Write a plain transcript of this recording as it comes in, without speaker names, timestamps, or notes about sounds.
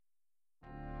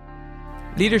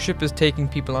Leadership is taking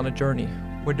people on a journey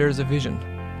where there's a vision,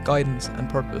 guidance and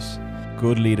purpose.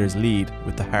 Good leaders lead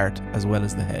with the heart as well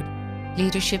as the head.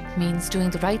 Leadership means doing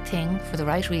the right thing for the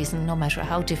right reason, no matter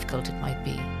how difficult it might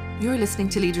be. You're listening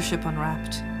to Leadership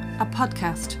Unwrapped, a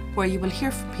podcast where you will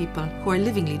hear from people who are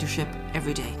living leadership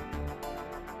every day.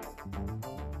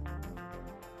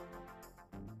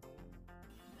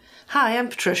 Hi, I'm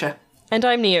Patricia. And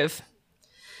I'm Niamh.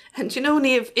 And you know,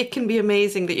 Niamh, it can be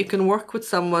amazing that you can work with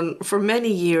someone for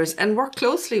many years and work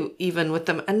closely even with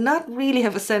them and not really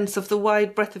have a sense of the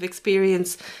wide breadth of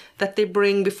experience that they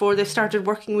bring before they started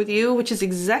working with you, which is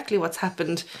exactly what's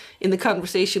happened in the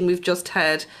conversation we've just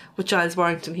had with Giles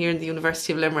Warrington here in the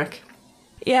University of Limerick.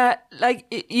 Yeah,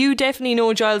 like, you definitely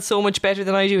know Giles so much better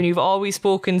than I do, and you've always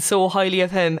spoken so highly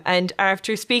of him. And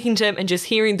after speaking to him and just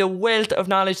hearing the wealth of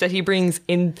knowledge that he brings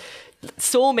in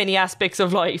so many aspects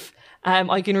of life,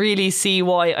 I can really see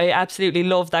why I absolutely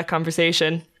love that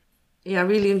conversation. Yeah, I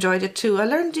really enjoyed it too. I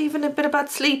learned even a bit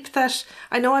about sleep that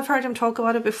I know I've heard him talk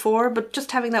about it before, but just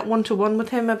having that one-to-one with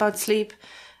him about sleep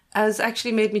has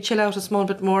actually made me chill out a small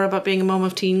bit more about being a mum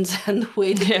of teens and the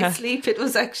way that they sleep. It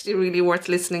was actually really worth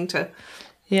listening to.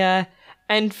 Yeah,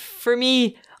 and for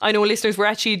me, I know listeners,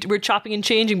 we're chopping and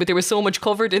changing, but there was so much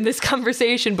covered in this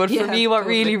conversation. But for me, what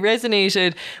really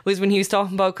resonated was when he was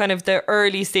talking about kind of the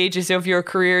early stages of your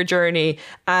career journey.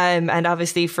 And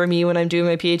obviously for me, when I'm doing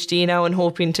my PhD now and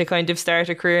hoping to kind of start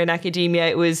a career in academia,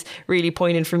 it was really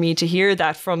poignant for me to hear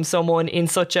that from someone in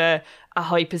such a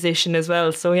high position as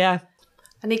well. So yeah.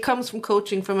 And he comes from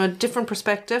coaching from a different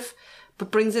perspective, but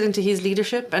brings it into his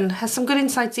leadership and has some good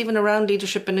insights even around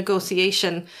leadership and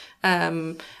negotiation.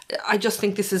 I just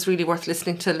think this is really worth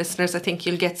listening to, listeners. I think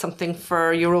you'll get something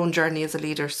for your own journey as a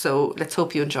leader. So let's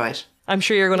hope you enjoy it. I'm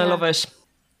sure you're going to love it.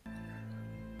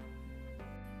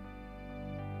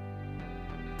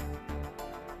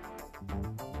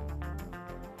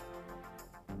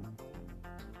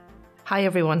 Hi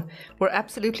everyone. We're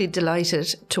absolutely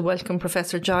delighted to welcome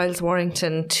Professor Giles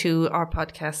Warrington to our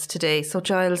podcast today. So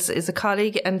Giles is a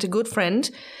colleague and a good friend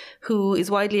who is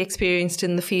widely experienced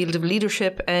in the field of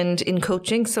leadership and in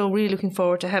coaching. So really looking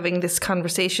forward to having this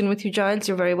conversation with you, Giles.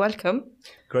 You're very welcome.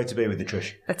 Great to be with you,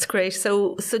 Trish. That's great.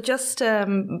 So just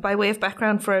by way of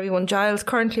background for everyone, Giles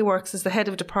currently works as the head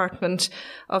of Department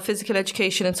of Physical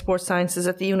Education and Sports Sciences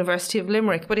at the University of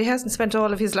Limerick, but he hasn't spent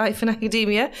all of his life in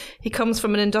academia. He comes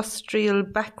from an industrial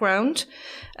background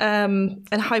and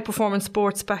high-performance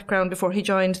sports background before he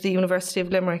joined the University of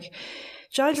Limerick.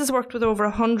 Giles has worked with over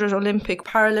 100 Olympic,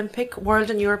 Paralympic, world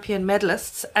and European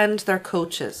medalists and their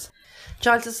coaches.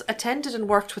 Giles has attended and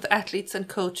worked with athletes and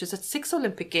coaches at 6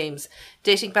 Olympic Games,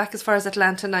 dating back as far as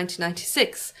Atlanta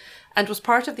 1996, and was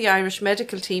part of the Irish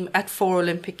medical team at 4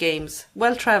 Olympic Games,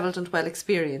 well-travelled and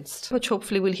well-experienced, which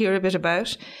hopefully we'll hear a bit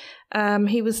about.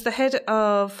 He was the head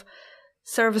of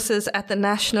services at the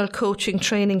National Coaching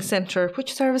Training Centre.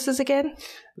 Which services again?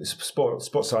 Sport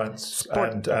science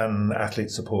and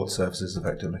athlete support services,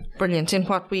 effectively. Brilliant. In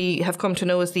what we have come to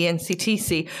know as the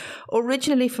NCTC.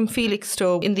 Originally from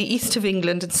Felixstowe in the east of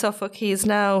England in Suffolk, he is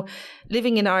now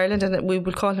living in Ireland, and we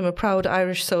will call him a proud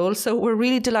Irish soul. So we're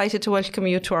really delighted to welcome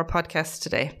you to our podcast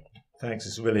today. Thanks.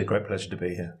 It's really a great pleasure to be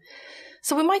here.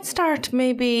 So we might start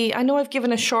maybe, I know I've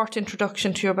given a short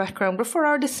introduction to your background, but for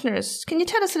our listeners, can you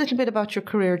tell us a little bit about your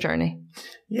career journey?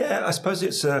 Yeah, I suppose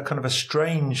it's a kind of a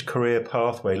strange career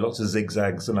pathway, lots of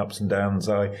zigzags and ups and downs.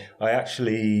 I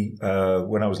actually,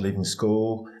 when I was leaving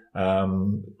school,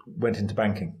 went into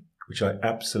banking, which I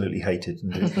absolutely hated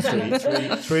and did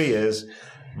for 3 years.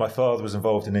 My father was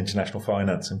involved in international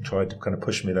finance and tried to kind of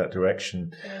push me that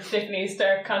direction. Definitely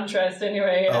stark contrast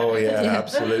anyway. Yeah. Oh, yeah,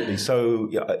 absolutely. So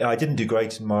I didn't do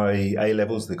great in my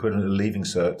A-levels, the equivalent of leaving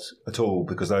cert, at all,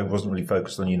 because I wasn't really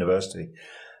focused on university.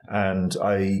 And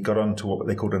I got onto what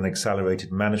they called an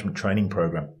accelerated management training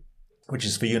program, which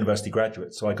is for university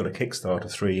graduates. So I got a kickstart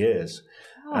of 3 years.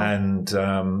 And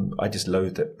I just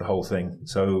loathed it, the whole thing.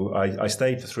 So I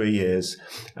stayed for 3 years,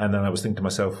 and then I was thinking to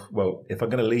myself, well, if I'm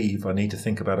going to leave, I need to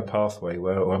think about a pathway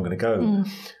where I'm going to go.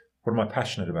 What am I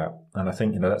passionate about? And I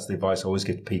think, that's the advice I always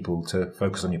give to people, to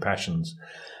focus on your passions.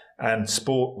 And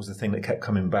sport was the thing that kept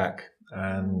coming back.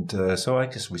 And so I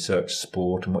just researched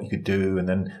sport and what you could do. And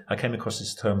then I came across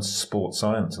this term sport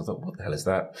science. I thought, what the hell is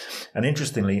that? And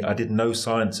interestingly, I did no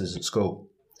sciences at school.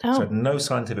 So I had no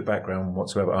scientific background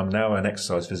whatsoever. I'm now an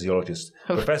exercise physiologist,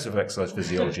 professor of exercise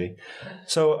physiology.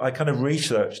 So I kind of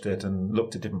researched it and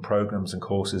looked at different programs and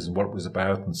courses and what it was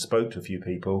about and spoke to a few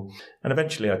people. And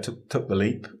eventually I took the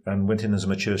leap and went in as a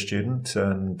mature student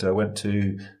and went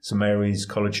to St Mary's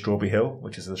College, Strawberry Hill,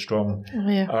 which is a strong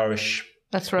Irish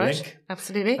That's right. link.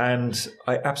 Absolutely. And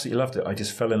I absolutely loved it. I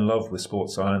just fell in love with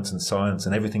sports science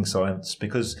and everything science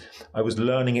because I was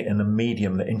learning it in a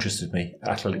medium that interested me,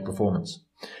 athletic performance.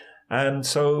 And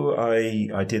so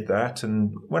I did that.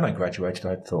 And when I graduated,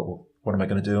 I thought, well, what am I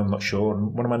going to do? I'm not sure.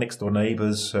 And one of my next door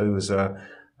neighbours, who was a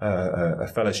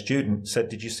fellow student, said,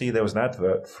 did you see there was an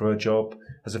advert for a job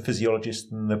as a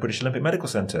physiologist in the British Olympic Medical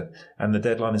Centre? And the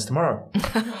deadline is tomorrow.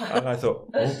 And I thought,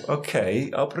 oh,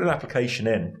 okay, I'll put an application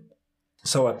in.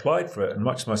 So I applied for it, and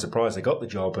much to my surprise, I got the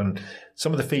job. And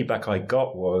some of the feedback I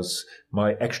got was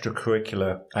my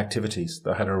extracurricular activities.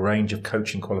 I had a range of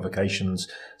coaching qualifications,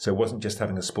 so it wasn't just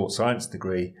having a sports science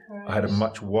degree. Right. I had a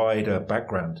much wider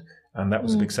background, and that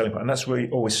was a big selling point. And that's really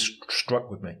always struck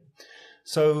with me.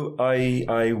 So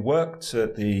I worked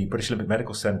at the British Olympic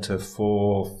Medical Centre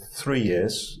for 3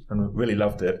 years and really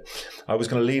loved it. I was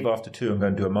going to leave after 2 and go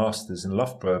and do a master's in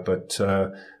Loughborough, but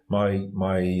my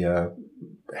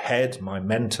head, my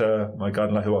mentor, my guide,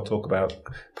 who I'll talk about,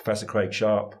 Professor Craig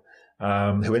Sharp,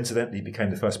 who incidentally became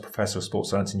the first professor of sports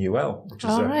science in UL, which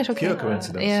is pure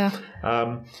coincidence. Yeah.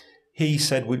 He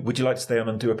said, would you like to stay on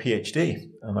and do a PhD?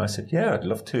 And I said, yeah, I'd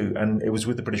love to. And it was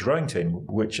with the British rowing team,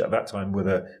 which at that time were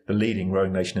the leading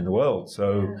rowing nation in the world.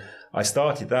 So I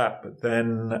started that. But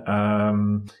then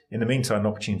in the meantime, an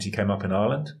opportunity came up in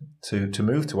Ireland to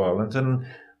move to Ireland. And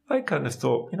I kind of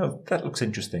thought, that looks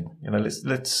interesting.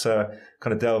 Let's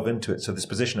kind of delve into it. So this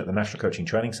position at the National Coaching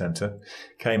Training Centre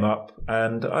came up,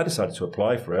 and I decided to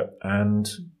apply for it. And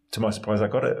to my surprise, I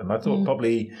got it. And I thought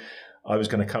probably I was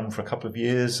going to come for a couple of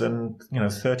years, and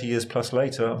 30 years plus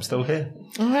later, I'm still here.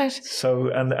 All right. So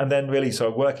and then really, so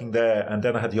working there, and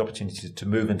then I had the opportunity to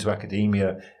move into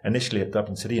academia initially at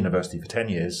Dublin City University for 10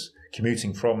 years,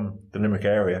 commuting from the Limerick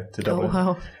area to Dublin. Oh,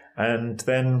 wow. And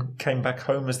then came back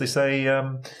home, as they say,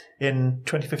 in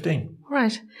 2015.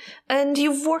 Right. And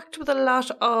you've worked with a lot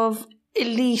of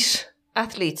elite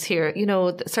athletes here,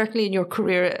 certainly in your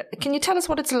career. Can you tell us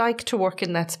what it's like to work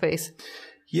in that space?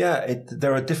 Yeah,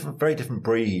 they're a very different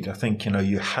breed. I think,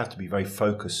 you have to be very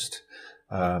focused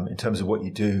in terms of what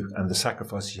you do and the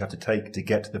sacrifices you have to take to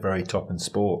get to the very top in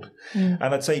sport. And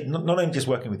I'd say not only just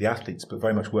working with the athletes, but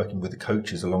very much working with the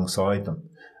coaches alongside them.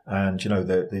 And,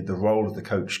 the role of the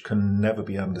coach can never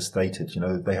be understated.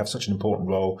 They have such an important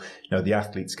role. The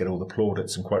athletes get all the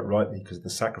plaudits, and quite rightly, because of the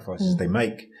sacrifices they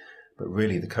make. But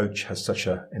really, the coach has such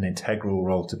an integral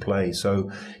role to play. So,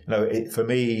 for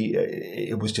me,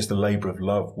 it was just a labour of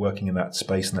love working in that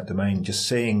space and that domain, just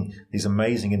seeing these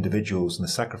amazing individuals and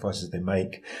the sacrifices they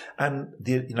make, and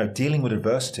dealing with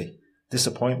adversity,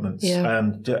 disappointments,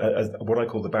 and what I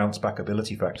call the bounce back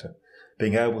ability factor,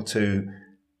 being able to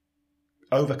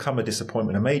overcome a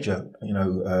disappointment, a major,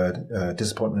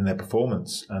 disappointment in their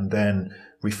performance, and then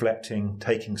reflecting,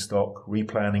 taking stock,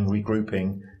 replanning,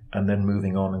 regrouping, and then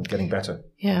moving on and getting better.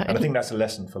 Yeah. And I think that's a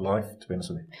lesson for life, to be honest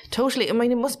with you. Totally. I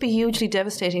mean, it must be hugely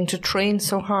devastating to train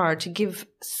so hard, to give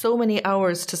so many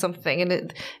hours to something.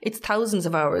 And it's thousands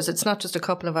of hours. It's not just a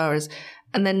couple of hours.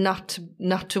 And then not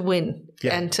to win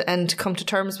and to come to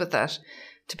terms with that,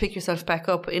 to pick yourself back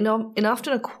up in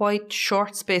often a quite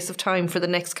short space of time for the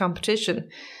next competition.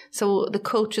 So the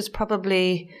coach is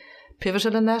probably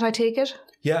pivotal in that, I take it?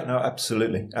 Yeah, no,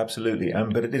 absolutely.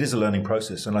 But it is a learning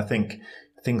process. And I think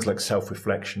things like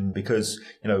self-reflection, because,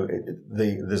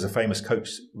 there's a famous coach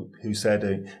who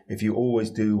said, if you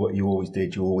always do what you always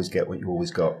did, you always get what you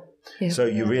always got. Yeah. So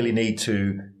you really need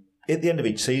to, at the end of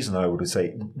each season, I would say,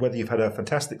 whether you've had a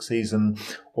fantastic season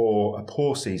or a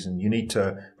poor season, you need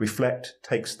to reflect,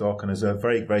 take stock. And as a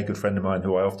very, very good friend of mine,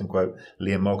 who I often quote,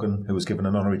 Liam Moggan, who was given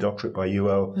an honorary doctorate by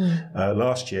UL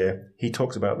last year, he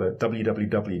talks about the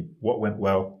WWW, what went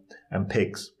well, and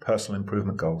PIGS, personal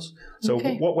improvement goals. So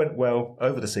what went well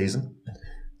over the season?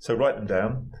 So write them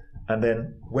down. And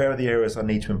then where are the areas I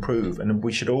need to improve? And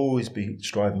we should always be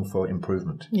striving for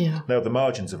improvement. Yeah. Now, the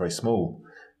margins are very small.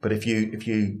 But if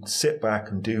you sit back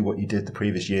and do what you did the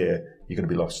previous year, you're going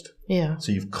to be lost. Yeah.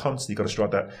 So you've constantly got to strive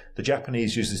that. The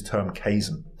Japanese use this term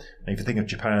kaizen. And if you think of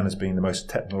Japan as being the most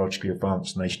technologically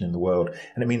advanced nation in the world,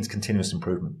 and it means continuous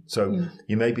improvement. So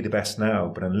you may be the best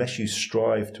now, but unless you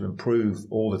strive to improve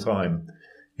all the time,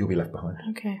 you'll be left behind.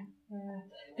 Okay.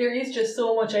 There is just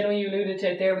so much, I know you alluded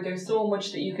to it there, but there's so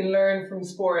much that you can learn from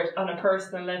sport on a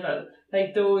personal level.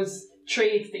 Like those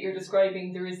traits that you're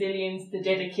describing, the resilience, the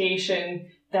dedication,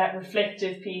 that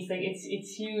reflective piece, like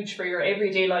it's huge for your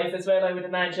everyday life as well, I would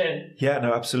imagine. Yeah,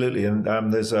 no, absolutely. And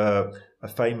there's a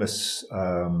famous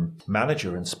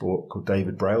manager in sport called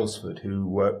David Brailsford, who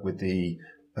worked with the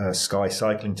Sky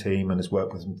cycling team and has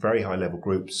worked with some very high level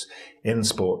groups in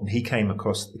sport. And he came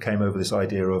over this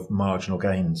idea of marginal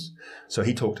gains. So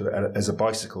he talked about it as a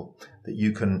bicycle, that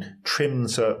you can trim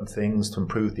certain things to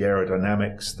improve the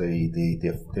aerodynamics,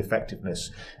 the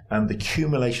effectiveness, and the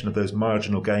accumulation of those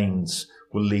marginal gains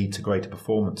will lead to greater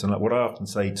performance. And like what I often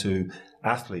say to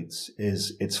athletes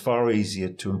is it's far easier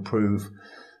to improve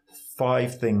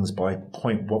 5 things by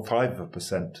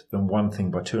 0.5% than 1 thing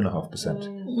by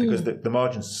 2.5%, because the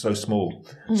margins are so small.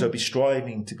 So be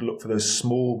striving to look for those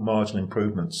small marginal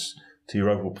improvements to your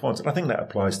overall performance. And I think that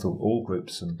applies to all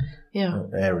groups and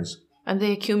areas. And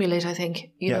they accumulate, I think.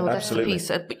 You know, that's absolutely. the piece.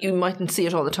 But you mightn't see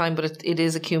it all the time, but it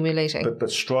is accumulating. But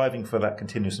striving for that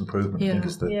continuous improvement, I think,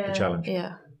 is the challenge.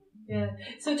 Yeah. Yeah.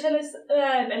 So tell us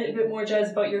a little bit more, Giles,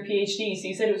 about your PhD. So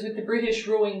you said it was with the British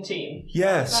rowing team.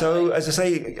 Yeah. So as I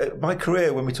say, my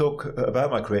career, when we talk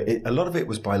about my career, a lot of it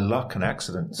was by luck and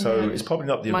accident. So it's probably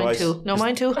not the advice.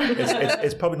 Mine too.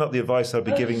 It's probably not the advice I'd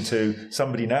be giving to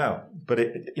somebody now. But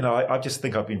I just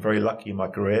think I've been very lucky in my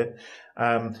career.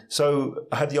 So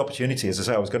I had the opportunity, as I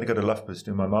say, I was going to go to Loughborough to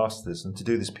do my master's and to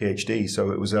do this PhD.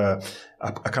 So it was a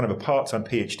kind of a part-time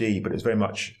PhD, but it was very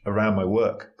much around my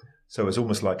work. So it was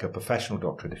almost like a professional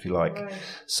doctorate, if you like. Right.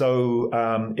 So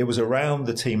it was around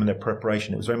the team and their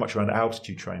preparation. It was very much around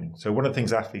altitude training. So one of the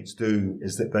things athletes do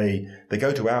is that they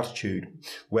go to altitude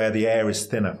where the air is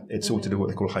thinner. It's all to do with what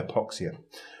they call hypoxia.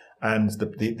 And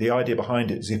the idea behind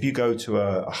it is if you go to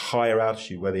a higher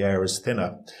altitude where the air is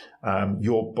thinner,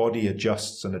 your body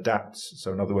adjusts and adapts.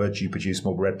 So in other words, you produce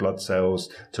more red blood cells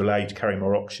to allow you to carry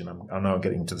more oxygen. I know I'm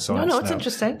getting into the science now. No, it's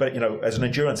interesting. But, as an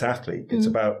endurance athlete, it's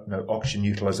about oxygen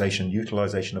utilization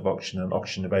of oxygen and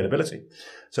oxygen availability.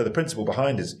 So the principle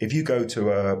behind it is if you go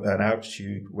to an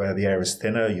altitude where the air is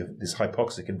thinner, this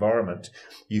hypoxic environment,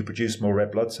 you produce more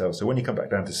red blood cells. So when you come back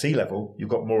down to sea level, you've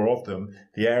got more of them.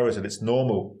 The air is at its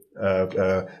normal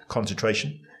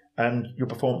concentration, and your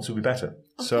performance will be better.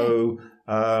 Okay. So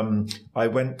I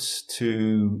went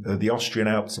to the Austrian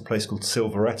Alps, a place called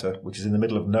Silveretta, which is in the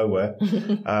middle of nowhere,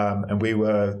 and we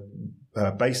were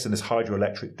based in this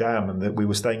hydroelectric dam, and we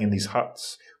were staying in these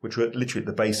huts, which were literally at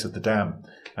the base of the dam,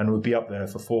 and we'd be up there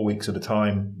for 4 weeks at a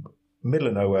time, middle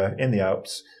of nowhere in the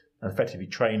Alps, effectively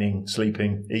training,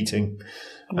 sleeping, eating,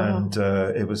 and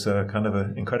it was a kind of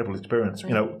an incredible experience,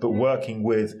 but working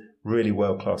with really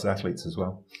world-class athletes as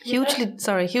well.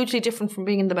 Hugely different from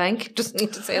being in the bank. Just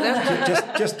need to say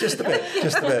that. just a bit.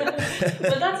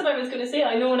 Well, that's what I was going to say.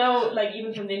 I know now, like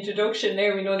even from the introduction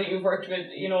there, we know that you've worked with,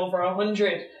 over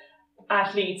 100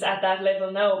 athletes at that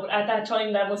level now. But at that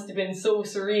time, that must have been so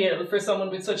surreal for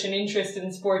someone with such an interest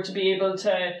in sport to be able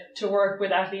to work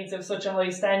with athletes of such a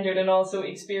high standard and also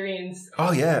experience.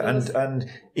 Oh yeah, and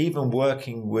even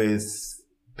working with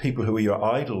people who were your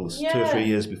idols 2 or 3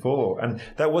 years before, and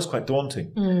that was quite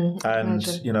daunting. And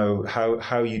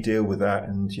how you deal with that,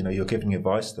 and you're giving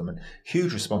advice to them, and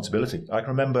huge responsibility. I can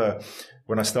remember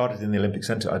when I started in the Olympic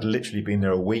Centre, I'd literally been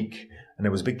there a week, and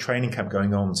there was a big training camp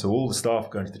going on, so all the staff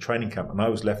were going to the training camp, and I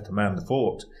was left to man the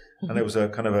fort. And there was a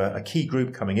kind of a key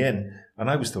group coming in, and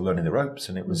I was still learning the ropes,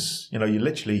 and it was,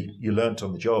 you learnt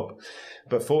on the job.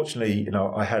 But fortunately,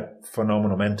 I had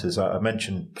phenomenal mentors. I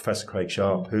mentioned Professor Craig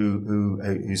Sharp, who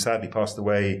sadly passed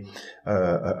away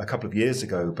a couple of years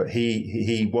ago, but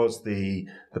he was the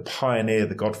pioneer,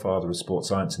 the godfather of sports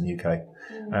science in the UK.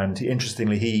 And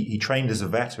interestingly, he trained as a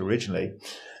vet originally.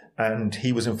 And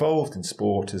he was involved in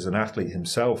sport as an athlete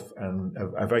himself, and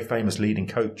a very famous leading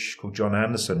coach called John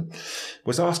Anderson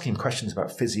was asking him questions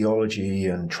about physiology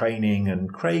and training,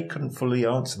 and Craig couldn't fully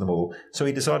answer them all. So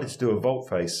he decided to do a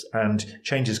volte-face and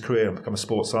change his career and become a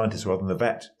sports scientist rather than a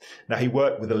vet. Now, he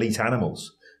worked with elite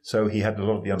animals, so he had a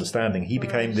lot of the understanding. He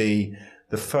became the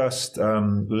first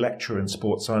lecturer in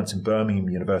sports science in Birmingham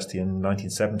University in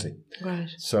 1970. Right.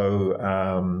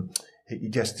 So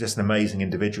just an amazing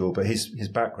individual, but his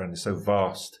background is so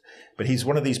vast. But he's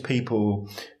one of these people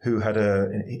who had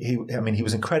he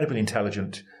was incredibly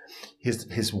intelligent.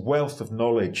 His wealth of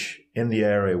knowledge in the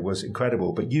area was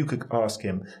incredible, but you could ask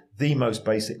him the most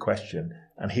basic question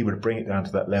and he would bring it down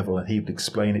to that level, and he would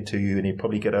explain it to you, and he'd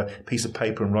probably get a piece of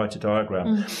paper and write a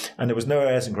diagram. And there was no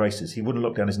airs and graces. He wouldn't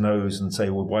look down his nose and say,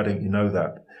 well, why don't you know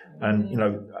that? And,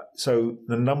 so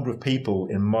the number of people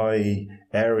in my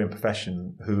area and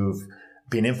profession who've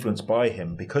been influenced by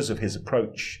him because of his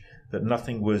approach, that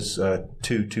nothing was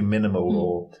too minimal,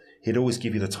 or he'd always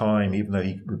give you the time, even though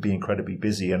he would be incredibly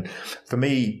busy. And for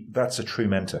me, that's a true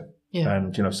mentor. Yeah.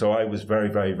 And, so I was very,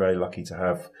 very, very lucky to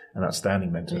have an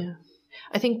outstanding mentor. Yeah.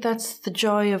 I think that's the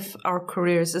joy of our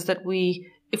careers, is that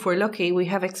if we're lucky, we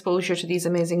have exposure to these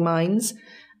amazing minds.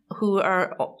 who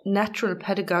are natural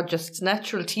pedagogists,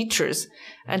 natural teachers,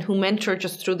 and who mentor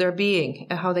just through their being,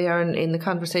 how they are in the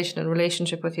conversation and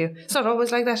relationship with you. It's not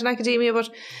always like that in academia,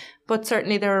 but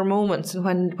certainly there are moments,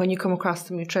 and when you come across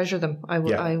them, you treasure them. I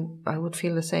would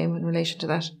feel the same in relation to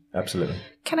that. Absolutely.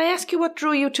 Can I ask you what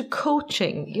drew you to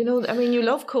coaching? You know, I mean, you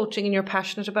love coaching and you're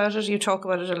passionate about it. You talk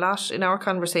about it a lot in our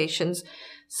conversations.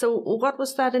 So what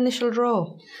was that initial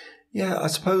draw? Yeah, I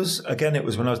suppose, again, it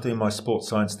was when I was doing my sports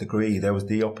science degree, there was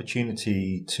the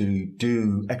opportunity to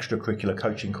do extracurricular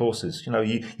coaching courses. You know,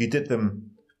 you did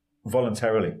them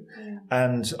voluntarily. Yeah.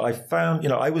 And I found,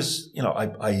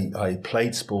 I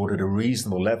played sport at a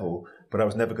reasonable level, but I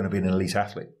was never going to be an elite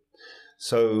athlete.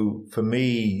 So for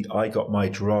me, I got my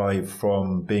drive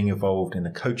from being involved in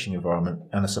a coaching environment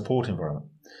and a support environment.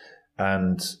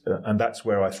 And that's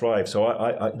where I thrive. So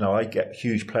I get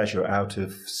huge pleasure out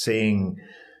of seeing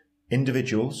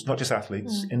individuals, not just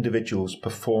athletes, individuals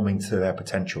performing to their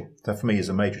potential. That for me is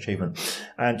a major achievement.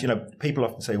 And, people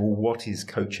often say, well, what is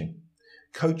coaching?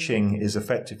 Coaching is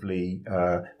effectively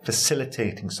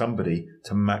facilitating somebody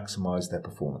to maximize their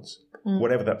performance,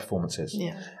 whatever that performance is.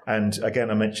 Yeah. And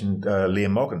again, I mentioned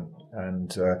Liam Moggan. And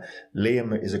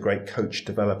Liam is a great coach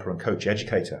developer and coach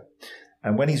educator.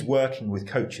 And when he's working with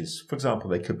coaches, for example,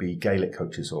 they could be Gaelic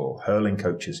coaches or hurling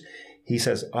coaches, he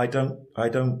says, I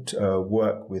don't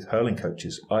work with hurling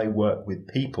coaches. I work with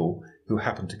people who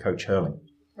happen to coach hurling.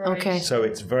 Okay. So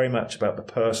it's very much about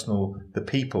the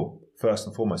people first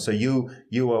and foremost. So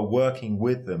you are working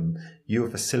with them. You are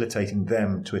facilitating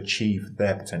them to achieve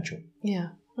their potential. Yeah.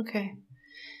 Okay.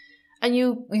 And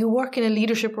you work in a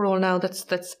leadership role now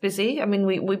that's busy. I mean,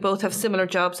 we both have similar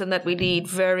jobs in that we lead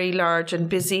very large and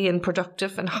busy and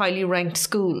productive and highly ranked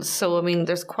schools. So, I mean,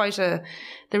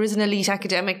 there is an elite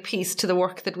academic piece to the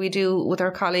work that we do with our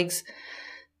colleagues.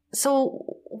 So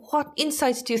what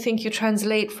insights do you think you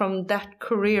translate from that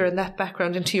career and that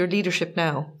background into your leadership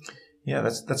now? Yeah,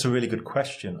 that's a really good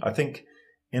question. I think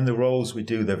in the roles we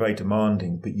do, they're very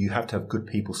demanding, but you have to have good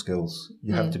people skills.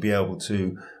 You have to be able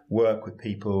to work with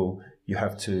people. You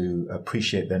have to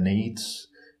appreciate their needs.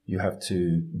 You have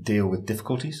to deal with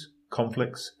difficulties,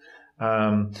 conflicts.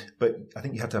 But I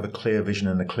think you have to have a clear vision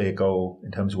and a clear goal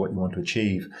in terms of what you want to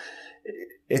achieve.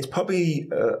 It's probably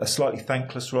a slightly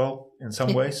thankless role in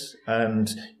some ways,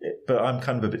 but I'm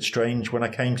kind of a bit strange. When I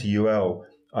came to UL,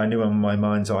 I knew in my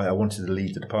mind's eye I wanted to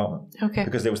lead the department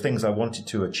because there was things I wanted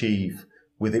to achieve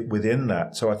within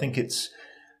that. So I think it's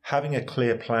having a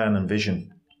clear plan and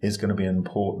vision is going to be an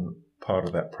important part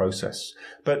of that process.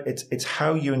 But it's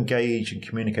how you engage and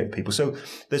communicate with people. So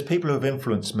there's people who have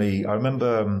influenced me. I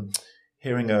remember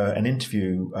hearing an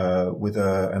interview with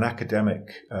an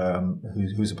academic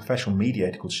who's a professional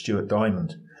mediator called Stuart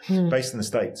Diamond, based in the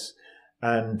States.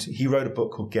 And he wrote a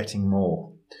book called Getting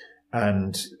More.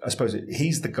 And I suppose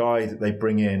he's the guy that they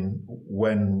bring in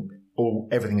when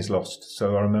everything is lost.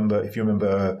 So I remember, if you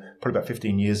remember, probably about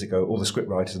 15 years ago, all the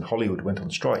scriptwriters in Hollywood went on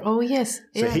strike. Oh, yes.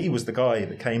 So he was the guy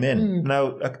that came in.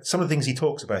 Now, some of the things he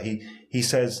talks about, he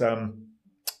says,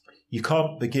 you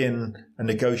can't begin a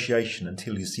negotiation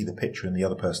until you see the picture in the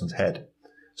other person's head.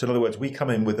 So in other words, we come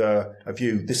in with a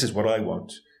view, this is what I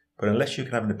want. But unless you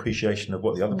can have an appreciation of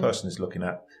what the other person is looking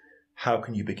at, how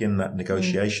can you begin that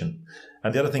negotiation?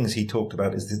 And the other things he talked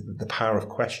about is the power of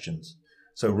questions.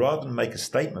 So rather than make a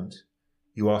statement,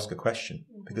 you ask a question.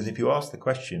 Because if you ask the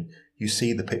question, you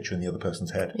see the picture in the other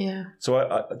person's head. Yeah.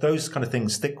 So those kind of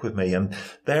things stick with me. And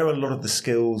there are a lot of the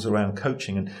skills around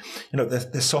coaching. And,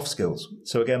 they're soft skills.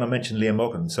 So again, I mentioned Liam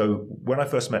Moggan. So when I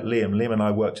first met Liam and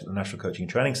I worked at the National Coaching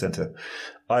and Training Centre.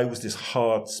 I was this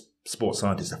hard sports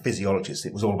scientist, a physiologist.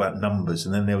 It was all about numbers.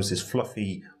 And then there was this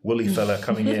fluffy, woolly fella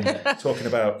coming in talking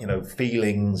about,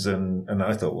 feelings. And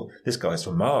I thought, well, this guy's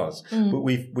from Mars. But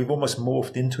we've almost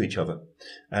morphed into each other.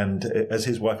 And as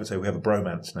his wife would say, we have a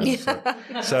bromance now.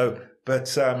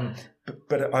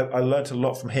 But I learned a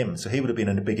lot from him. So he would have been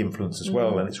a big influence as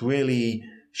well. And it's really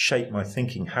shaped my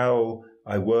thinking, how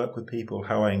I work with people,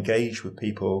 how I engage with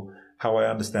people, how I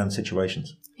understand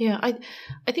situations. Yeah,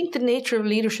 I think the nature of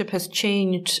leadership has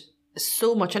changed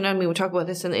so much, and I mean, we talk about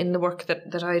this in the work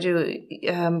that I do,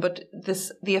 but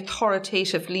the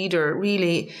authoritative leader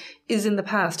really is in the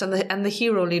past, and the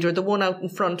hero leader, the one out in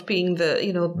front being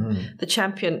the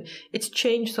champion. It's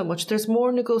changed so much. There's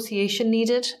more negotiation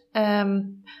needed,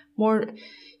 more.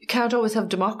 You can't always have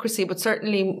democracy, but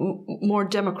certainly more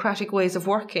democratic ways of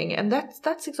working, and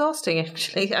that's exhausting.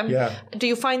 Actually, Do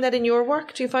you find that in your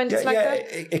work? Do you find it's like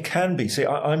that? It can be. See,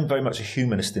 I'm very much a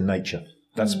humanist in nature.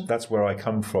 That's where I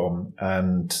come from,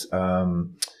 and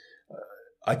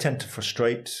I tend to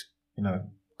frustrate,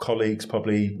 colleagues,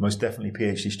 probably most definitely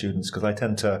PhD students, because I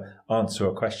tend to answer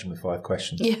a question with 5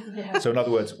 questions. Yeah. So in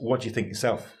other words, what do you think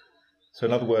yourself? So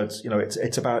in other words,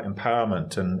 it's about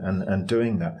empowerment and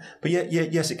doing that. But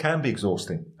yes, it can be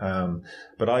exhausting.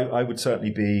 But I would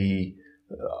certainly be.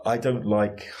 I don't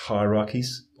like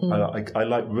hierarchies. I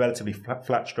like relatively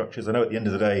flat structures. I know at the end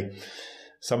of the day,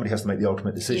 somebody has to make the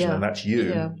ultimate decision, and that's you.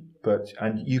 Yeah.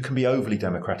 And you can be overly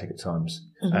democratic at times,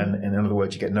 and in other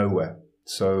words, you get nowhere.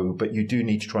 So, but you do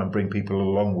need to try and bring people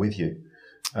along with you.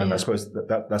 And I suppose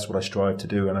that's what I strive to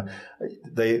do. And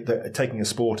they're taking a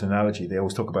sport analogy, they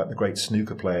always talk about the great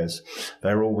snooker players.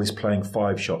 They're always playing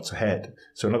 5 shots ahead.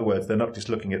 So in other words, they're not just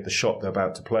looking at the shot they're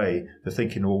about to play. They're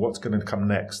thinking, well, what's going to come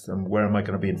next? And where am I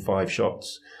going to be in 5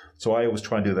 shots? So I always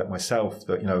try and do that myself,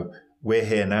 that, we're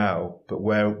here now, but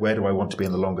where do I want to be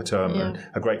in the longer term? Yeah. And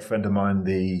a great friend of mine,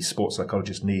 the sports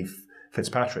psychologist Neve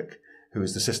Fitzpatrick, who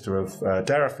is the sister of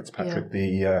Dara Fitzpatrick,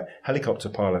 the helicopter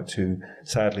pilot who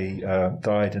sadly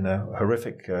died in a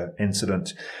horrific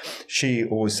incident. She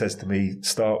always says to me,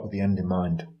 start with the end in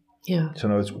mind. Yeah. So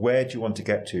in other words, where do you want to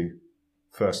get to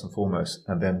first and foremost,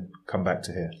 and then come back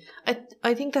to here?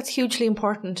 I think that's hugely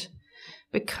important,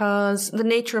 because the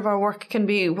nature of our work can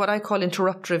be what I call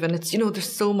interrupt driven. It's,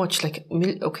 there's so much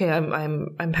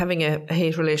I'm having a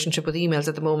hate relationship with emails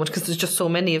at the moment because there's just so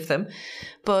many of them.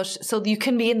 But so you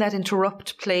can be in that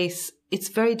interrupt place. It's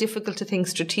very difficult to think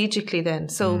strategically then.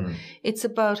 So it's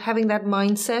about having that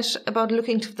mindset about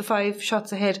looking to the 5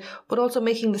 shots ahead, but also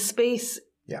making the space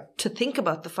to think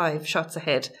about the 5 shots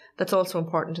ahead. That's also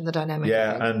important in the dynamic.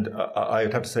 Yeah, and I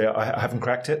would have to say I haven't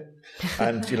cracked it.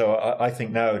 And, I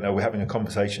think now we're having a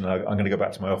conversation. I'm going to go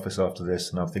back to my office after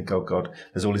this and I think, oh, God,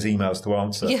 there's all these emails to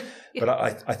answer. Yeah. But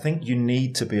I think you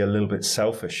need to be a little bit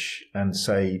selfish and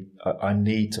say, I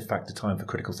need to factor time for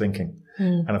critical thinking.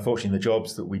 And unfortunately, the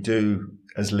jobs that we do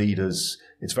as leaders,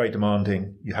 it's very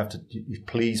demanding. You have to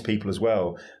please people as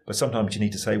well. But sometimes you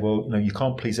need to say, well, you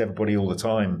can't please everybody all the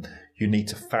time. You need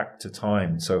to factor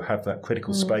time. So have that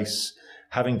critical space,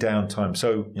 having downtime.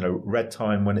 So, red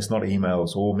time when it's not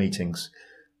emails or meetings.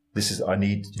 I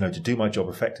need, to do my job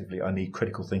effectively, I need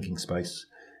critical thinking space.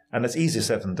 And it's easier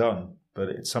said than done, but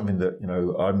it's something that,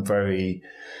 I'm very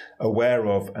aware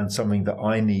of and something that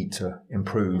I need to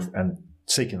improve and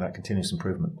seeking that continuous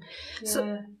improvement. Yeah.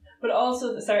 So, but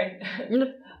also,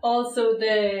 also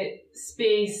the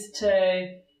space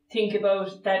to think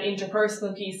about that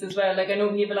interpersonal piece as well. Like, I know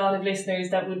we have a lot of listeners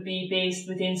that would be based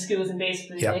within schools and based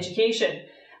within education.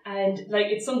 And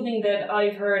it's something that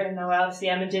I've heard, and now obviously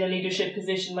I'm in a leadership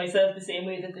position myself the same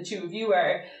way that the two of you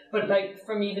are, but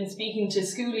from even speaking to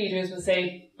school leaders will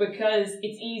say, because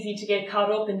it's easy to get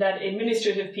caught up in that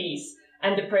administrative piece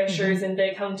and the pressures and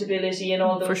the accountability and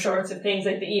all those sorts of things,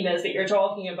 like the emails that you're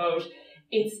talking about,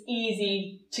 it's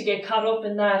easy to get caught up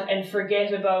in that and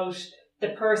forget about the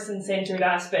person-centered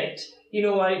aspect.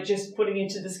 I just putting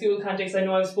into the school context, I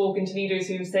know I've spoken to leaders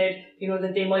who've said,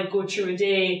 that they might go through a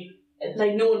day,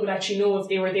 no one would actually know if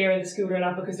they were there in the school or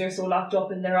not because they're so locked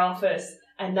up in their office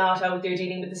and not out there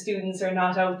dealing with the students or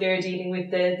not out there dealing with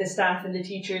the staff and the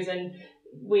teachers and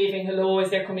waving hello as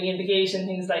they're coming in the gate and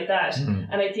things like that.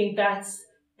 And I think that's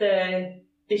the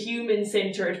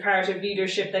human-centered part of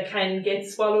leadership that can get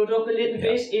swallowed up a little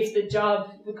bit if the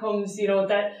job becomes,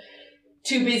 that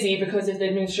too busy because of the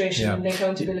administration and the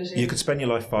accountability. You could spend your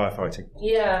life firefighting.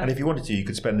 Yeah. And if you wanted to, you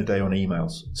could spend the day on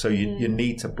emails. So you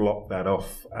need to block that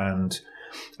off. And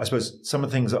I suppose some of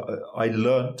the things I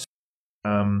learnt,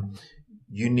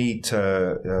 you need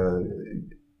to,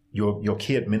 your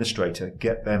key administrator,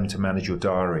 get them to manage your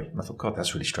diary. And I thought, God,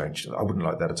 that's really strange. I wouldn't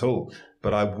like that at all.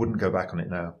 But I wouldn't go back on it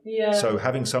now. Yeah. So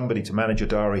having somebody to manage your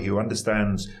diary who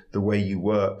understands the way you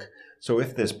work. So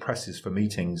if there's presses for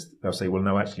meetings, they'll say, well,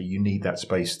 no, actually, you need that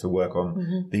space to work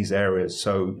on these areas.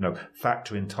 So,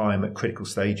 factor in time at critical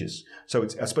stages. So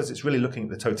I suppose it's really looking at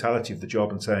the totality of the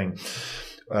job and saying,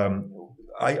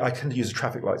 I can use a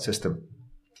traffic light system.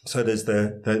 So there's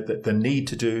the need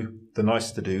to do, the nice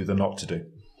to do, the not to do.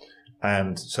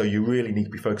 And so you really need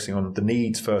to be focusing on the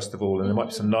needs first of all, and there might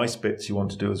be some nice bits you want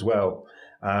to do as well.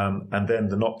 And then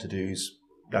the not to do's,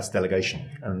 that's delegation.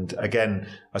 And again,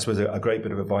 I suppose a great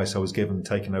bit of advice I was given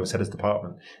taking over as head of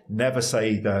department, never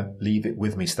say the leave it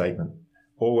with me statement.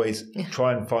 Always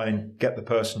try and get the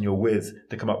person you're with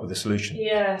to come up with a solution.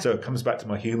 Yeah. So it comes back to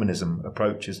my humanism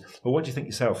approach is, well, what do you think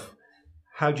yourself?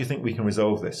 How do you think we can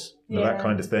resolve this? That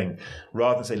kind of thing.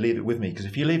 Rather than say, leave it with me. Because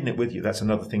if you're leaving it with you, that's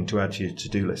another thing to add to your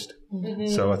to-do list.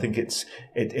 So I think it's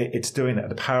doing it.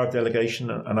 The power of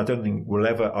delegation, and I don't think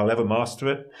I'll ever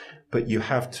master it, but you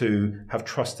have to have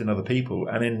trust in other people.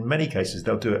 And in many cases,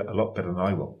 they'll do it a lot better than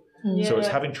I will. So it's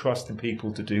having trust in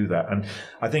people to do that. And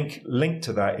I think linked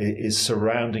to that is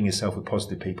surrounding yourself with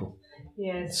positive people.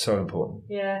 Yes. It's so important.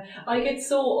 Yeah. I get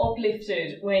so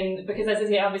uplifted because as I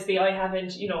say, obviously I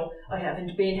haven't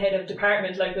been head of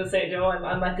department, like they'll say,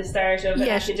 I'm at the start of an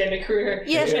academic career.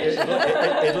 Yes.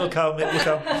 It'll come.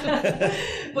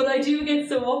 But I do get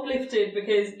so uplifted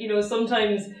because,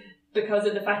 sometimes because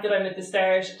of the fact that I'm at the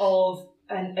start of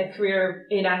a career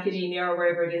in academia or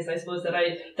wherever it is, I suppose that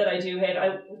I do head.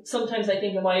 Sometimes I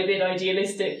think, am I a bit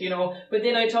idealistic, But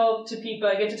then I talk to people.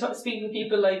 I get to speak with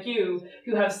people like you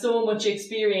who have so much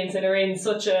experience and are in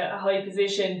such a high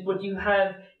position, but you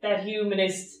have that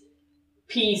humanist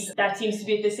piece that seems to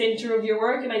be at the centre of your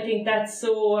work, and I think that's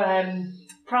so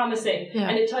promising. Yeah.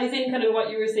 And it ties in kind of what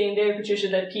you were saying there, Patricia,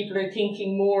 that people are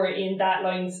thinking more in that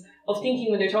lines of thinking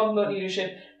when they're talking about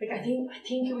leadership. Like I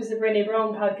think it was the Brené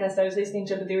Brown podcast I was listening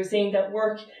to, but they were saying that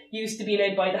work used to be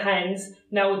led by the hands.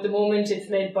 Now at the moment it's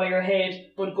led by your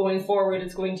head, but going forward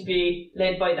it's going to be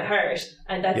led by the heart,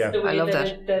 and that's the way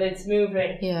that it's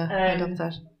moving. Yeah, I love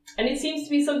that. And it seems to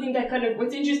be something that kind of,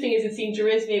 what's interesting is it seemed to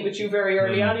resonate with you very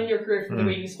early on in your career from the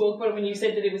way you spoke about it, when you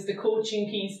said that it was the coaching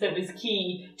piece that was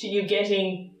key to you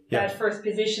getting that first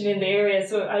position in the area.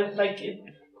 So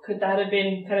could that have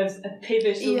been kind of a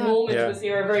pivotal moment, was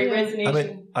there, very resonating? I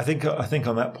mean, I think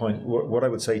on that point, what I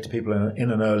would say to people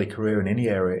in an early career in any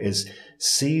area is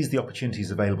seize the opportunities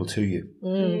available to you,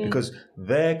 because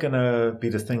they're going to be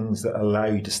the things that allow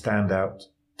you to stand out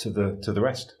to the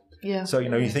rest. Yeah. So,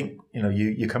 you think,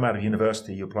 you come out of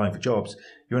university, you're applying for jobs,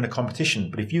 you're in a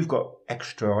competition, but if you've got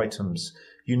extra items,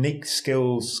 unique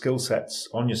skill sets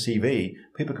on your CV,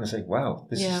 people are going to say, wow,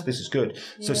 this is good.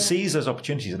 So seize those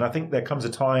opportunities. And I think there comes a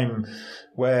time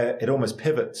where it almost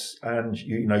pivots and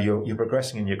you're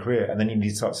progressing in your career, and then you need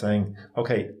to start saying,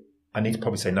 okay, I need to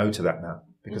probably say no to that now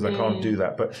because I can't do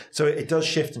that. But so it does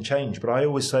shift and change. But I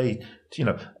always say,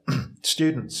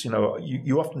 students,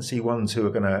 you often see ones who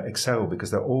are going to excel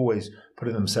because they're always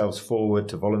putting themselves forward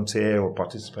to volunteer or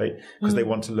participate because they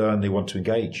want to learn, they want to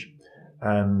engage.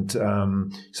 And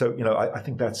so, I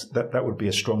think that would be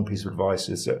a strong piece of advice,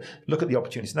 is look at the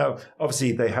opportunities. Now,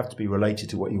 obviously, they have to be related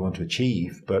to what you want to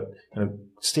achieve, but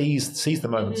seize the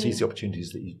moment, seize the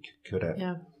opportunities that you could have.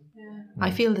 Yeah. I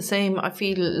feel the same. I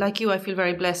feel like you. I feel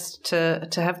very blessed to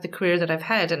have the career that I've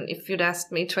had. And if you'd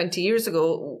asked me 20 years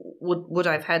ago, would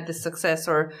I've had this success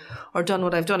or done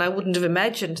what I've done, I wouldn't have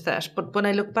imagined that. But when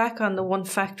I look back on the one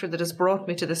factor that has brought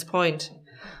me to this point,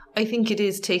 I think it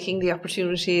is taking the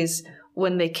opportunities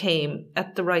when they came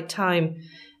at the right time,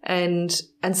 and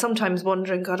sometimes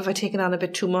wondering, God, have I taken on a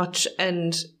bit too much?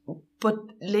 But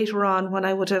later on, when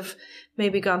I would have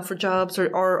maybe gone for jobs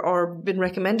or been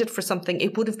recommended for something,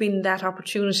 it would have been that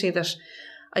opportunity that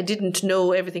I didn't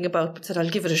know everything about, but said I'll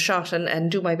give it a shot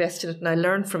and do my best in it, and I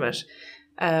learn from it.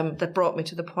 That brought me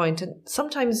to the point. And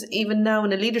sometimes even now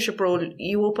in a leadership role,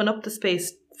 you open up the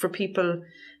space for people.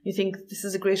 You think this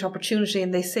is a great opportunity,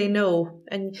 and they say no,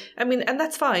 and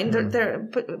that's fine.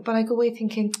 But I go away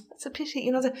thinking it's a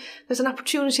pity. There's an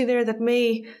opportunity there that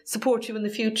may support you in the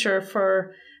future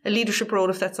for a leadership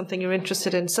role if that's something you're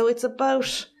interested in. So it's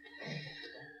about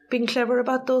being clever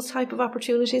about those type of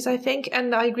opportunities, I think.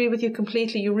 And I agree with you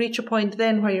completely. You reach a point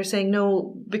then where you're saying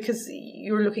no because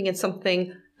you're looking at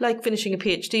something like finishing a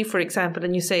PhD, for example,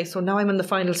 and you say, so now I'm in the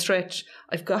final stretch,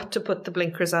 I've got to put the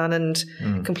blinkers on and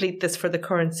complete this for the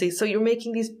currency. So you're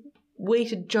making these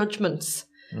weighted judgments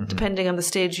depending on the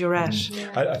stage you're at.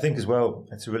 Yeah. I think as well,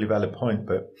 it's a really valid point,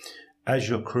 but as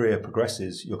your career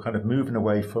progresses, you're kind of moving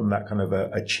away from that kind of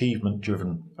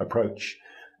achievement-driven approach.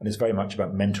 And it's very much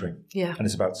about mentoring. Yeah. And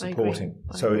it's about supporting.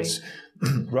 So it's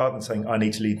rather than saying, I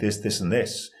need to lead this, this, and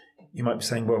this, you might be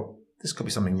saying, well, this could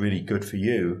be something really good for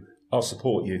you. I'll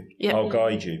support you. Yeah. I'll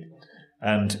guide you.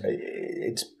 And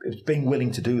it's being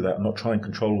willing to do that and not try and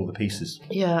control all the pieces.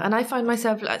 Yeah, and I find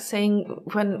myself saying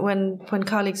when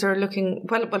colleagues are looking,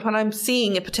 when I'm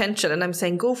seeing a potential and I'm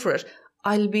saying, go for it,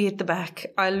 I'll be at the back.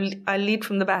 I'll lead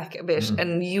from the back a bit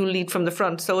and you lead from the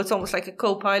front. So it's almost like a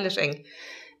co-piloting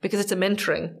because it's a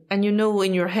mentoring. And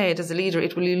in your head as a leader,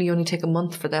 it will really only take a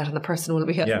month for that and the person will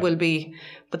be,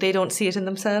 but they don't see it in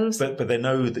themselves. But they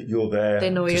know that you're there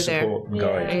to support and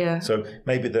guide. Yeah. So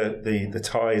maybe the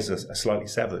ties are slightly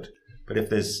severed. But if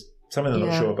there's something they're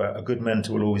not sure about, a good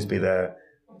mentor will always be there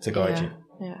to guide you.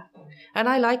 Yeah. And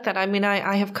I like that. I mean,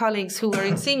 I have colleagues who are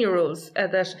in senior roles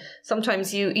that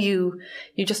sometimes you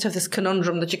just have this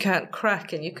conundrum that you can't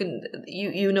crack, and you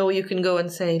can go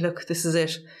and say, look, this is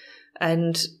it,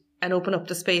 and open up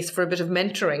the space for a bit of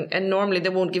mentoring. And normally they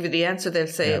won't give you the answer. They'll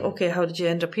say, okay, how did you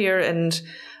end up here? And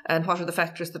and what are the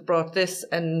factors that brought this,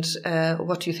 and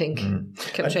what do you think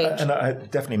can change?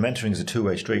 And definitely mentoring is a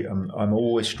two-way street. I'm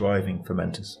always striving for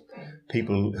mentors,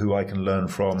 people who I can learn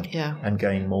from and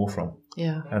gain more from.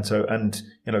 Yeah. And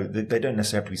they don't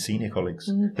necessarily have to be senior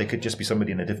colleagues. They could just be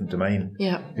somebody in a different domain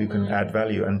who can add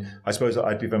value. And I suppose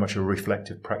I'd be very much a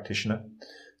reflective practitioner.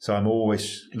 So I'm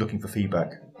always looking for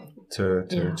feedback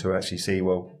to actually see,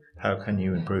 well, how can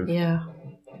you improve? Yeah.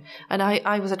 And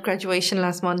I was at graduation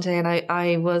last Monday, and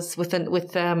I was with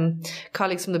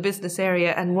colleagues from the business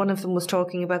area, and one of them was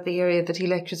talking about the area that he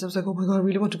lectures. I was like, oh my God, I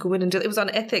really want to go in and do it. It was on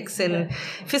ethics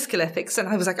fiscal ethics, and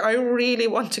I was like, I really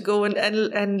want to go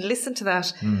and listen to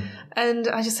that. And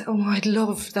I just said, oh, I'd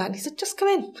love that. And he said, just come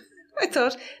in. I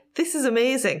thought, this is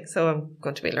amazing. So I'm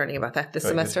going to be learning about that this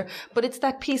semester. Good. But it's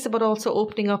that piece about also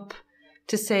opening up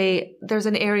to say, there's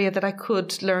an area that I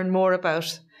could learn more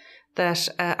about, that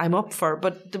I'm up for.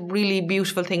 But the really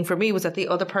beautiful thing for me was that the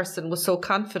other person was so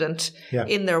confident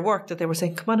in their work that they were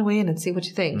saying, come on away in and see what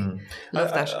you think.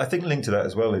 Love that. I think linked to that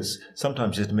as well is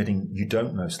sometimes just admitting you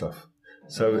don't know stuff.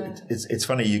 So it's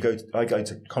funny, I go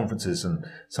to conferences, and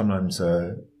sometimes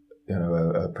a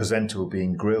presenter will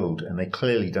being grilled and they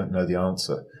clearly don't know the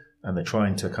answer, and they're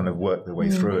trying to kind of work their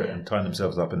way through it and tie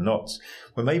themselves up in knots.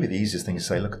 Well, maybe the easiest thing is to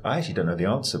say, look, I actually don't know the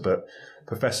answer, but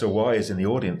Professor Y is in the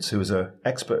audience, who is an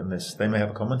expert in this. They may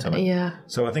have a comment on it. Yeah.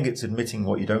 So I think it's admitting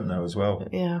what you don't know as well.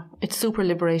 Yeah. It's super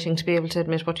liberating to be able to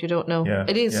admit what you don't know. Yeah.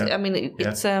 It is. Yeah. I mean,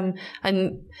 it's, and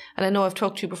I know I've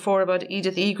talked to you before about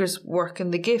Edith Eger's work in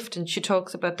The Gift, and she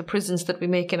talks about the prisons that we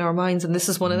make in our minds, and this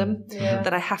is one of them,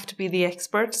 that I have to be the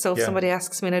expert. So if somebody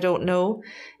asks me and I don't know,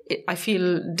 I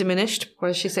feel diminished,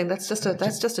 whereas she's saying that's just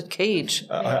a cage.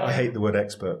 I hate the word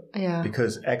expert,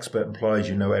 because expert implies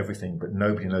you know everything, but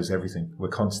nobody knows everything. We're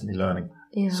constantly learning.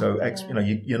 So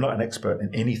you're not an expert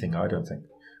in anything, I don't think.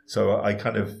 So I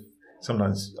kind of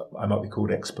sometimes I might be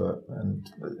called expert, and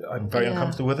I'm very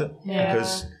uncomfortable with it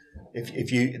because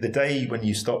if you the day when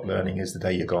you stop learning is the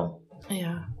day you're gone.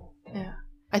 Yeah.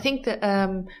 I think that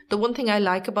the one thing I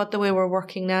like about the way we're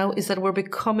working now is that we're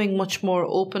becoming much more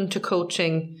open to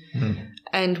coaching,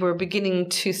 and we're beginning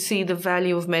to see the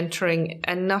value of mentoring,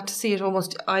 and not to see it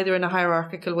almost either in a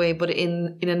hierarchical way, but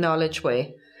in a knowledge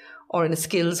way or in a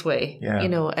skills way.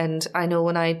 And I know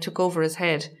when I took over as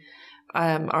head,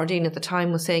 our dean at the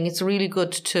time was saying it's really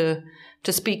good to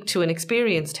speak to an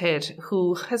experienced head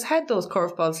who has had those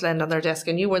curveballs land on their desk,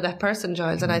 and you were that person,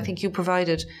 Giles, and I think you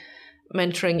provided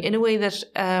mentoring in a way that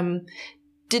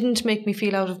didn't make me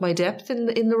feel out of my depth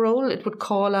in the role. It would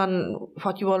call on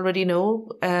what you already know,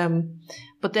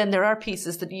 but then there are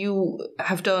pieces that you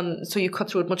have done, so you cut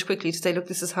through it much quickly to say, look,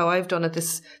 this is how I've done it,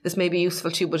 this may be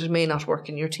useful to you, but it may not work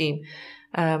in your team.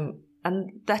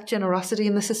 And that generosity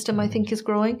in the system, I think, is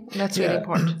growing, and that's really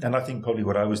important. And I think probably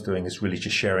what I was doing is really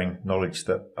just sharing knowledge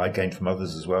that I gained from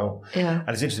others as well. And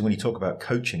it's interesting when you talk about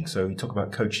coaching. So you talk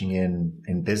about coaching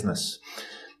in business.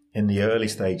 In the early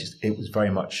stages, it was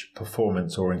very much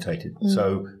performance orientated.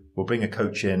 So we'll bring a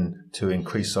coach in to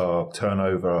increase our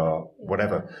turnover or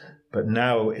whatever. But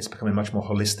now it's becoming much more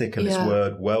holistic, and this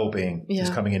word well-being is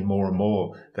coming in more and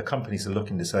more. The companies are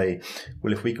looking to say,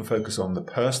 well, if we can focus on the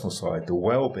personal side, the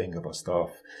well-being of our staff,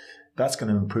 that's going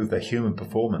to improve their human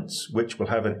performance, which will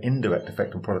have an indirect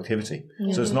effect on productivity.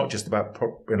 So it's not just about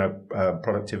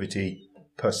productivity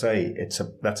per se,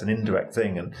 that's an indirect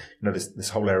thing, and this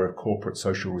whole area of corporate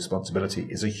social responsibility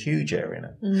is a huge area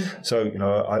now. So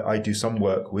I do some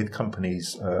work with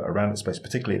companies around that space,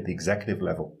 particularly at the executive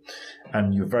level,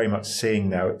 and you're very much seeing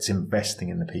now it's investing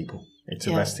in the people. It's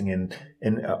investing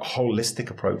in a holistic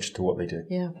approach to what they do.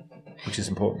 Which is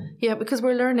important. Yeah, because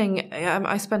we're learning.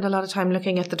 I spend a lot of time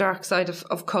looking at the dark side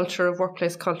of culture, of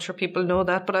workplace culture. People know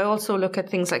that, but I also look at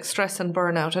things like stress and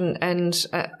burnout. And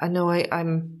I know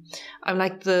I'm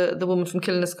like the woman from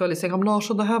Killing a Scully saying, I'm not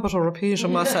in the habit of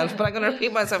repeating myself, but I'm going to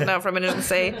repeat myself now for a minute and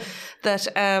say that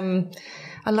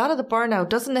a lot of the burnout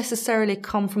doesn't necessarily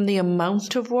come from the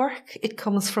amount of work. It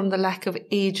comes from the lack of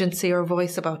agency or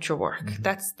voice about your work.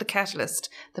 That's the catalyst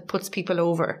that puts people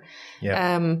over.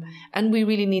 And we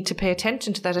really need to pay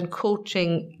attention to that. And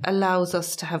coaching allows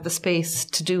us to have the space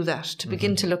to do that, to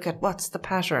begin to look at what's the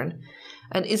pattern.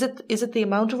 And is it the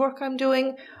amount of work I'm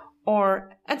doing?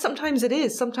 And sometimes it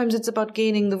is. Sometimes it's about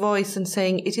gaining the voice and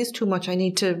saying, it is too much. I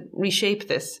need to reshape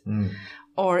this.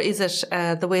 Or is it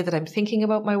the way that I'm thinking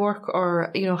about my work?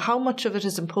 Or, how much of it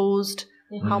is imposed?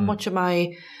 How much am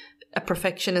I a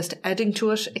perfectionist adding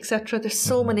to it, etc.? There's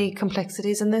so many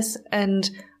complexities in this. And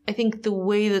I think the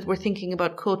way that we're thinking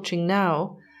about coaching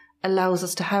now allows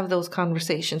us to have those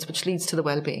conversations, which leads to the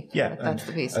well-being. Yeah. That's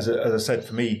the piece. As I said,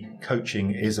 for me,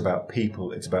 coaching is about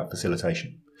people. It's about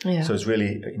facilitation. Yeah. So it's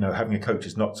really, having a coach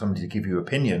is not somebody to give you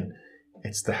opinion.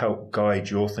 It's to help guide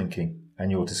your thinking and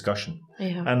your discussion.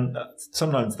 Yeah. And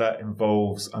sometimes that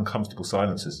involves uncomfortable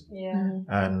silences. Yeah.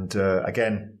 And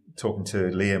again, talking to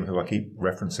Liam, who I keep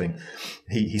referencing,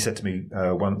 he said to me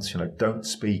once, don't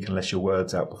speak unless your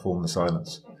words outperform the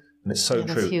silence. And it's so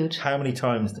true. Huge. How many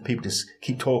times do people just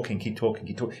keep talking?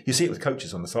 You see it with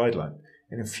coaches on the sideline.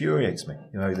 It infuriates me,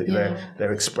 that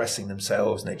they're expressing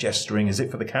themselves and they're gesturing. Is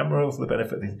it for the camera or for the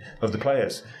benefit of the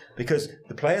players? Because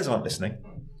the players aren't listening.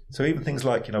 So even things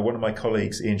like, one of my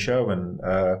colleagues, Ian Sherwin,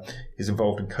 is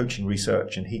involved in coaching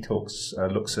research, and he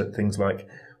looks at things like,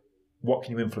 what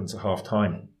can you influence at half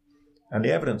time? And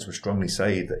the evidence would strongly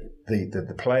say that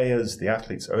the players, the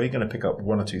athletes, are only going to pick up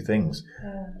one or two things.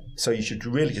 Yeah. So you should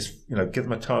really just, give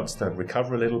them a chance to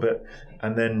recover a little bit,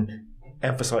 and then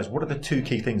emphasize what are the two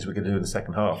key things we're going to do in the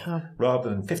second half, rather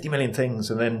than 50 million things,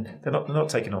 and then they're not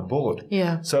taken on board.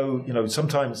 Yeah. So,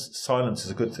 sometimes silence is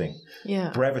a good thing.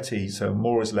 Yeah. Brevity, so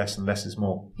more is less and less is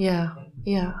more. Yeah.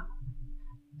 Yeah.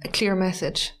 A clear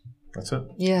message. That's it.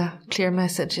 Yeah, clear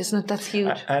message, isn't it? That's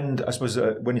huge. And I suppose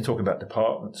when you're talking about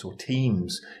departments or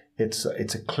teams, it's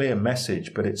a clear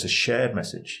message, but it's a shared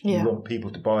message. Yeah. You want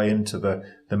people to buy into the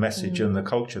message and the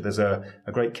culture. There's a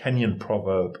great Kenyan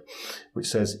proverb which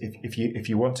says, if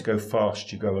you want to go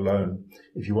fast, you go alone.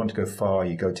 If you want to go far,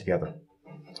 you go together.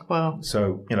 Wow.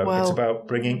 So, it's about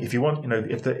bringing, if you want,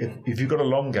 if you've got a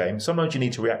long game, sometimes you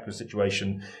need to react to a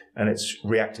situation and it's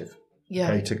reactive.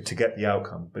 Yeah. Okay, to get the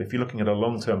outcome. But if you're looking at a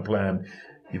long-term plan,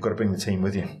 you've got to bring the team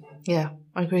with you. Yeah,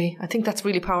 I agree. I think that's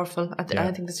really powerful. I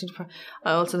think that's really powerful.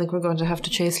 I also think we're going to have to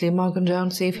chase Liam Morgan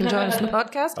down, see if he'll join us in the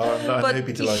podcast. I'd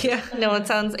be delighted. Yeah, no, it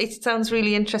sounds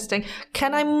really interesting.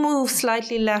 Can I move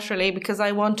slightly laterally, because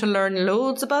I want to learn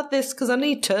loads about this, because I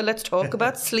need to. Let's talk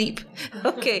about sleep.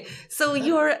 Okay, so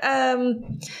you're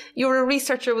a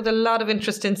researcher with a lot of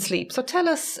interest in sleep. So tell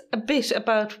us a bit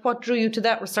about what drew you to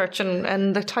that research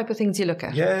and the type of things you look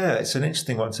at. Yeah, it's an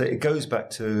interesting one. So it goes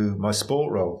back to my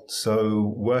sport role.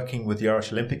 So working with the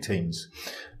Irish Olympic teams.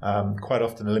 Quite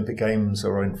often Olympic Games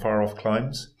are in far off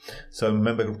climes. So I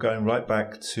remember going right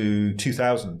back to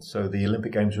 2000. So the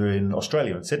Olympic Games were in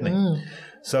Australia, in Sydney.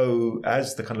 So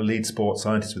as the kind of lead sports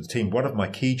scientist with the team, one of my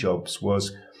key jobs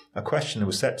was a question that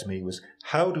was set to me was,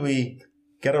 how do we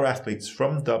get our athletes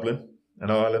from Dublin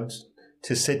and Ireland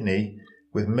to Sydney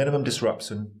with minimum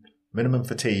disruption, minimum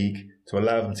fatigue, to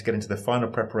allow them to get into their final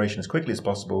preparation as quickly as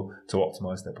possible to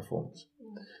optimize their performance?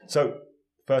 So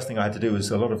first thing I had to do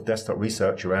was a lot of desktop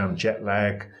research around jet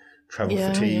lag, travel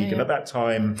fatigue. And at that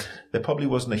time, there probably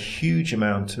wasn't a huge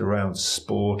amount around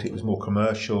sport. It was more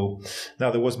commercial.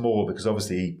 Now, there was more because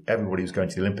obviously everybody was going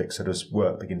to the Olympics, so does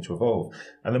work begin to evolve.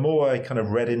 And the more I kind of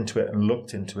read into it and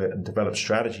looked into it and developed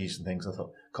strategies and things, I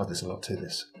thought, God, there's a lot to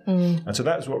this. And so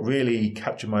that was what really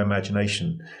captured my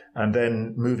imagination. And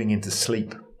then moving into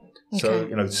sleep. So,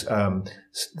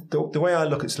 the way I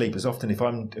look at sleep is often if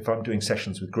I'm doing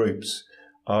sessions with groups,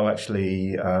 I'll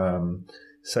actually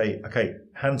say, okay,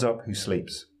 hands up who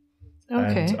sleeps.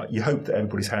 Okay. And you hope that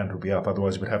everybody's hand will be up,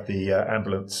 otherwise we'd have the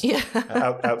ambulance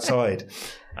outside.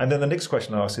 And then the next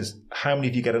question I ask is, how many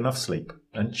of you get enough sleep?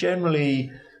 And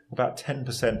generally about 10%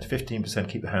 to 15%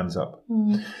 keep their hands up.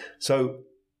 So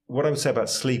what I would say about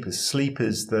sleep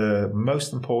is the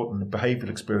most important behavioural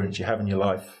experience you have in your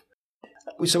life.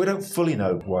 So we don't fully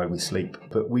know why we sleep,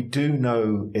 but we do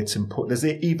know it's important. There's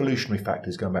the evolutionary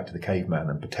factors going back to the caveman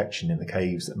and protection in the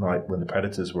caves at night when the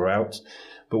predators were out.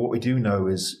 But what we do know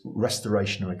is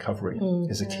restoration and recovery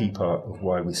is a key part of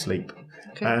why we sleep.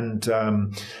 Okay. And,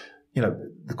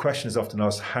 the question is often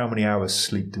asked, how many hours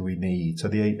sleep do we need? So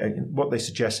what they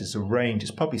suggest is the range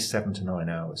is probably 7 to 9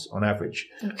 hours on average.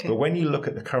 Okay. But when you look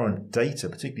at the current data,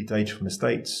 particularly data from the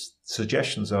States,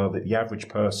 suggestions are that the average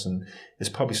person is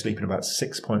probably sleeping about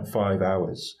 6.5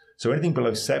 hours. So anything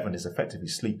below 7 is effectively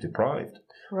sleep deprived.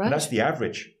 Right. And that's the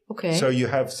average. Okay. So you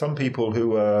have some people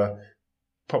who are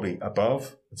probably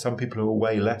above and some people who are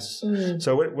way less.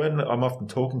 So when I'm often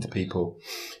talking to people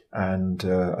and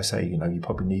I say, you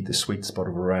probably need the sweet spot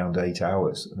of around 8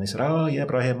 hours. And they said, oh, yeah,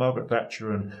 but I hear Margaret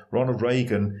Thatcher and Ronald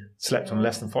Reagan slept on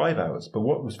less than 5 hours. But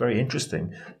what was very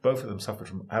interesting, both of them suffered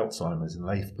from Alzheimer's in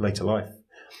later life.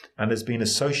 And there's been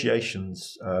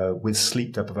associations with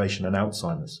sleep deprivation and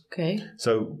Alzheimer's. Okay.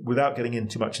 So without getting in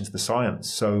too much into the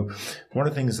science, so one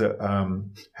of the things that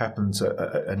happens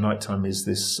at nighttime is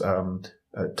this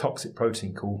toxic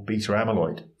protein called beta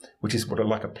amyloid, which is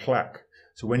like a plaque.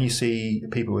 So when you see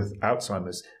people with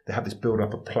Alzheimer's, they have this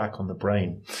build-up of plaque on the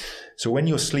brain. So when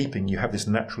you're sleeping, you have this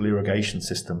natural irrigation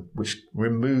system which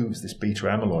removes this beta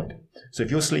amyloid. So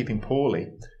if you're sleeping poorly,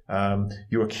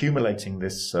 you're accumulating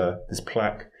this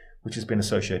plaque, which has been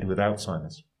associated with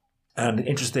Alzheimer's. And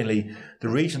interestingly, the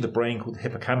region of the brain called the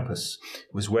hippocampus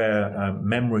was where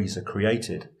memories are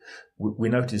created. We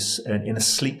notice in a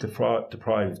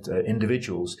sleep-deprived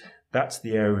individuals, that's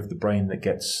the area of the brain that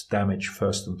gets damaged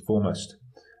first and foremost.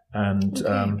 And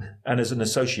and there's an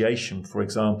association, for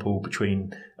example,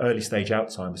 between early stage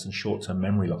Alzheimer's and short-term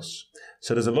memory loss.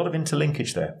 So there's a lot of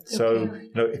interlinkage there. So,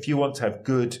 if you want to have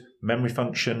good memory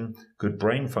function, good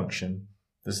brain function,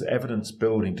 there's evidence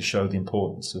building to show the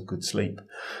importance of good sleep.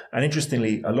 And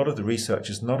interestingly, a lot of the research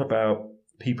is not about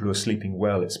people who are sleeping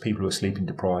well, it's people who are sleeping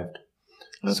deprived.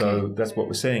 Okay. So that's what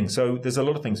we're seeing. So there's a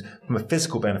lot of things from a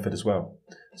physical benefit as well.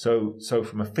 So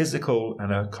from a physical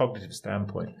and a cognitive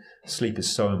standpoint, sleep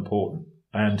is so important.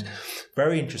 And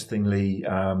very interestingly,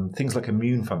 things like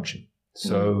immune function.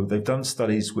 So they've done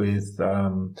studies with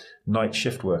night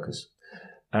shift workers.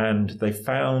 And they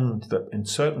found that in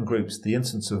certain groups, the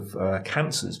incidence of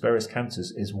cancers, various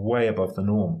cancers, is way above the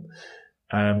norm.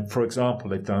 For example,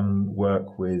 they've done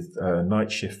work with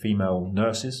night shift female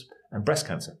nurses and breast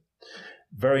cancer.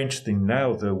 Very interesting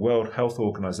now, the World Health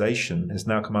Organization has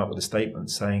now come out with a statement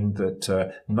saying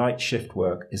that night shift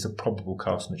work is a probable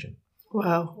carcinogen.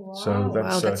 Wow. So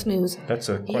that's news. That's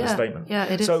quite a statement. Yeah,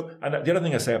 it is. So, and the other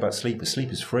thing I say about sleep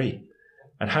is free.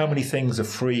 And how many things are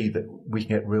free that we can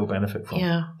get real benefit from?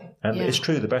 Yeah. And it's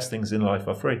true, the best things in life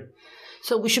are free.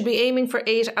 So we should be aiming for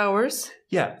 8 hours?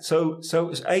 Yeah. So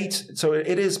it's 8. So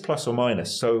it is plus or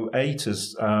minus. So 8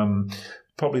 is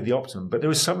probably the optimum. But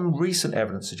there is some recent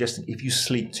evidence suggesting if you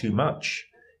sleep too much,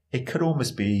 it could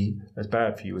almost be as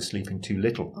bad for you as sleeping too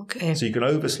little. Okay. So you can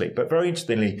oversleep. But very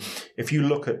interestingly, if you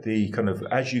look at the kind of,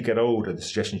 as you get older, the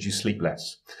suggestion is you sleep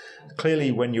less.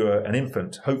 Clearly, when you're an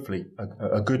infant, hopefully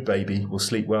a good baby will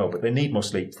sleep well, but they need more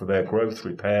sleep for their growth,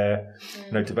 repair,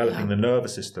 developing the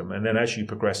nervous system. And then as you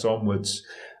progress onwards,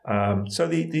 once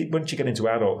you get into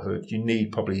adulthood, you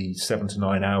need probably 7 to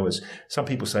 9 hours. Some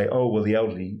people say, oh, well, the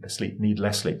elderly need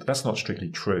less sleep. But that's not strictly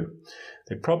true.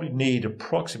 They probably need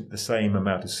approximately the same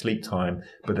amount of sleep time,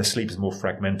 but their sleep is more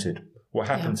fragmented. What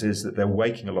happens is that they're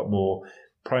waking a lot more,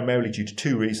 primarily due to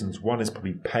 2 reasons. One is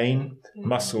probably pain,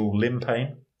 muscle, limb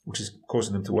pain, which is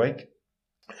causing them to wake,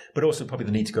 but also probably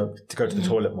the need to go to the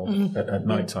toilet more at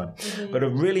night time. But a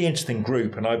really interesting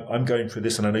group, and I'm going through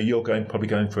this, and I know you're probably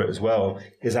going through it as well,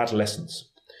 is adolescence.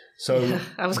 So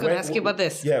I was going to ask you about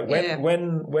this. Yeah,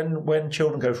 when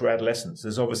children go through adolescence,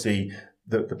 there's obviously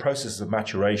the processes of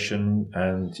maturation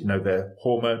and their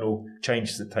hormonal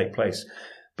changes that take place.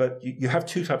 But you have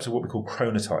 2 types of what we call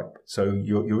chronotype. So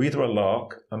you're either a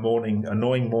lark,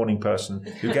 annoying morning person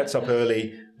who gets up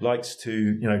early, likes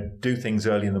to do things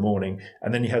early in the morning,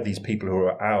 and then you have these people who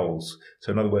are owls.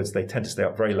 So in other words, they tend to stay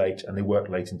up very late and they work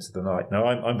late into the night. Now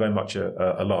I'm very much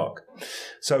a lark.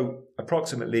 So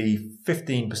approximately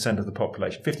 15% of the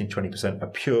population, 15-20%, are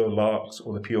pure larks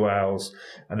or the pure owls,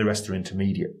 and the rest are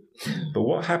intermediate. But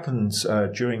what happens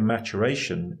during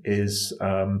maturation is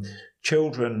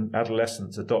children,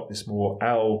 adolescents adopt this more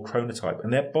owl chronotype,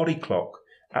 and their body clock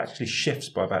actually shifts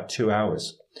by about 2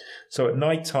 hours. So at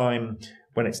night time,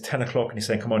 when it's 10 o'clock and you're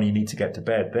saying, come on, you need to get to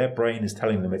bed, their brain is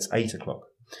telling them it's 8 o'clock.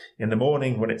 In the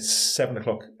morning, when it's 7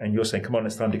 o'clock and you're saying, come on,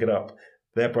 it's time to get up,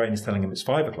 their brain is telling them it's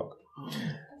 5 o'clock.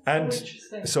 And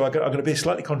so I'm going to be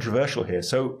slightly controversial here.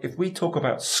 So if we talk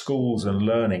about schools and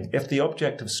learning, if the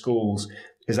object of schools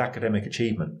is academic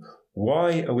achievement,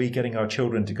 why are we getting our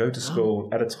children to go to school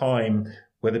at a time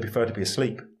where they prefer to be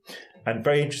asleep? And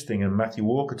very interesting, and Matthew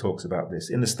Walker talks about this.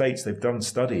 In the States, they've done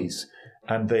studies,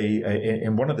 and they,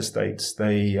 in one of the states,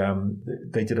 they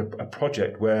did a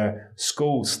project where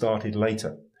schools started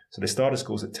later. So they started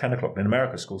schools at 10 o'clock. In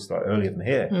America, schools start earlier than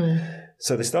here.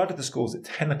 So they started the schools at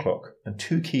 10 o'clock, and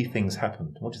 2 key things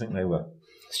happened. What do you think they were?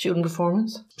 Student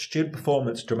performance? Student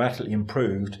performance dramatically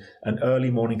improved, and early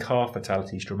morning car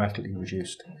fatalities dramatically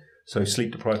reduced. So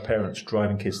sleep-deprived parents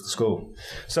driving kids to school.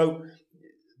 So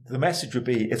the message would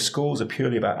be, if schools are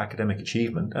purely about academic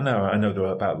achievement, and now I know they're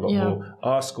about a lot more,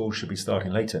 our schools should be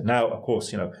starting later. Now, of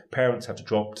course, parents have to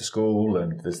drop to school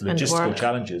and there's logistical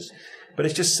challenges. But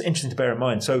it's just interesting to bear in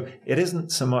mind. So it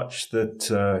isn't so much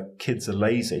that kids are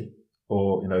lazy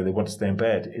or, they want to stay in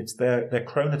bed. It's their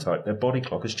chronotype, their body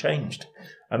clock has changed.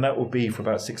 And that will be for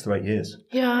about 6 to 8 years.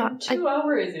 Yeah. 2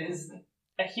 hours is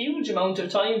a huge amount of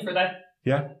time for that.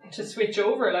 Yeah. To switch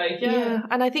over, Yeah,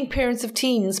 and I think parents of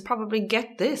teens probably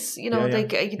get this. You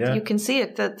can see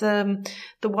it, that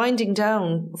the winding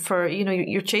down for,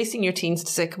 you're chasing your teens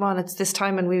to say, come on, it's this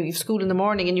time and we've school in the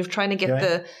morning, and you're trying to get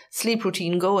the sleep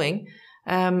routine going.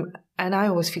 And And I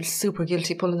always feel super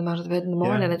guilty pulling them out of the bed in the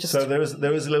morning. Yeah. So there is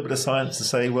a little bit of science to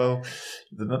say, well,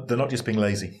 they're not just being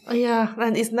lazy. Yeah,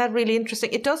 and isn't that really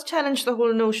interesting? It does challenge the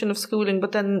whole notion of schooling,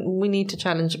 but then we need to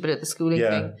challenge a bit of the schooling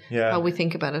thing, how we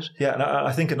think about it. Yeah, and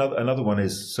I think another one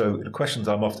is, so the questions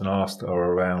I'm often asked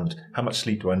are around how much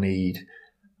sleep do I need?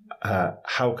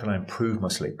 How can I improve my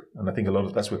sleep? And I think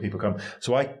that's where people come.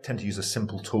 So I tend to use a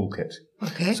simple toolkit.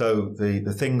 Okay. So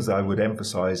the things I would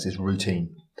emphasize is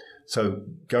routine. So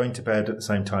going to bed at the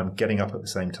same time, getting up at the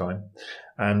same time.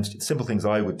 And simple things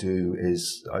I would do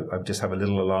is I would just have a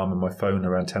little alarm on my phone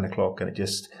around 10 o'clock, and it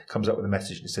just comes up with a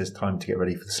message that says time to get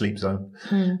ready for the sleep zone.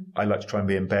 I like to try and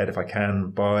be in bed if I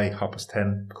can by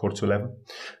 10:30, 11:15.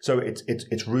 So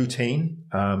it's routine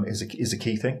is a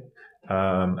key thing.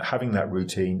 Having that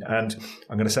routine, and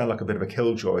I'm going to sound like a bit of a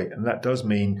killjoy, and that does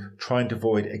mean trying to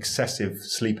avoid excessive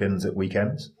sleep-ins at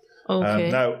weekends. Okay.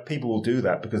 Now, people will do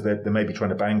that because they may be trying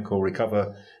to bank or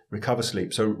recover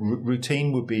sleep. So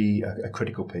routine would be a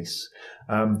critical piece.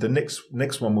 The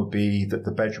next one would be that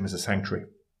the bedroom is a sanctuary.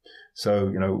 So,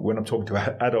 when I'm talking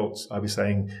to adults, I'll be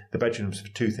saying the bedroom's for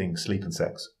two things: sleep and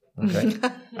sex. Okay.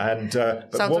 And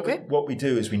but what we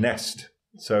do is we nest.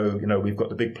 So, we've got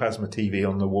the big plasma TV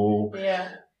on the wall. Yeah.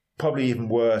 Probably even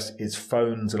worse is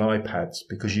phones and iPads,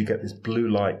 because you get this blue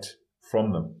light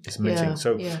from them. It's emitting.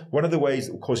 One of the ways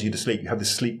that will cause you to sleep, you have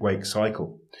this sleep-wake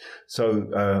cycle. So,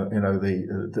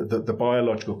 the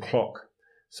biological clock.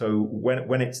 So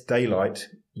when it's daylight,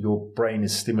 your brain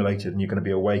is stimulated and you're going to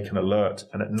be awake and alert.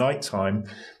 And at nighttime,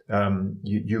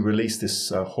 you release this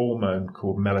hormone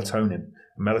called melatonin.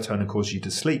 Melatonin causes you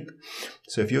to sleep.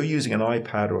 So if you're using an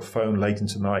iPad or a phone late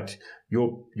into the night,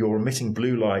 you're emitting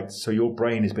blue light, so your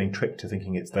brain is being tricked to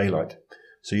thinking it's daylight.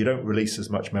 So you don't release as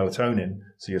much melatonin,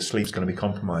 so your sleep's going to be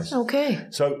compromised. Okay.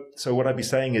 So what I'd be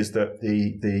saying is that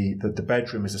the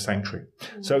bedroom is a sanctuary.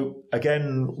 So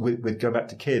again, with going back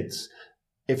to kids,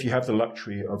 if you have the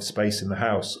luxury of space in the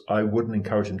house, I wouldn't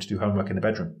encourage them to do homework in the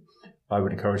bedroom. I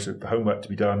would encourage the homework to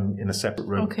be done in a separate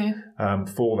room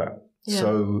for that. Yeah.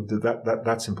 So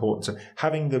that's important. So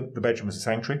having the bedroom as a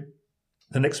sanctuary.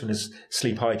 The next one is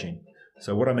sleep hygiene.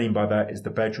 So what I mean by that is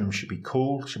the bedroom should be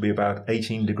cool, should be about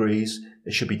 18 degrees.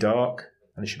 It should be dark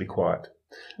and it should be quiet.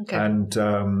 Okay. And,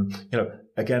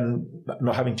 again,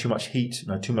 not having too much heat,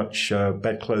 too much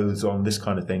bedclothes on, this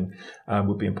kind of thing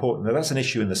would be important. Now, that's an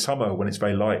issue in the summer when it's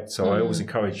very light. So I always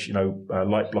encourage,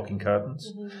 light blocking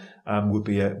curtains would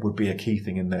be a key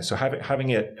thing in there. So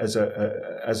having it as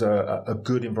a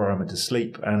good environment to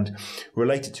sleep. And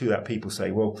related to that, people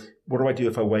say, well, what do I do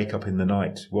if I wake up in the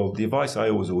night? Well, the advice I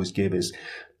always give is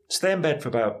stay in bed for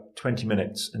about 20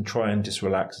 minutes and try and just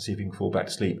relax and see if you can fall back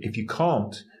to sleep. If you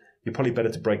can't, you're probably better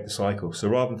to break the cycle. So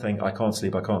rather than think, I can't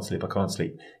sleep,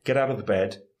 get out of the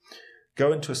bed,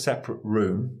 go into a separate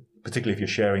room, particularly if you're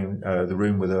sharing the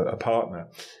room with a partner.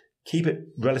 Keep it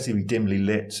relatively dimly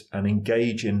lit and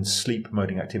engage in sleep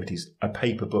promoting activities. A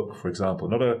paper book, for example,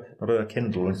 not a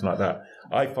Kindle or anything like that.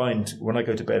 I find when I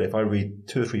go to bed, if I read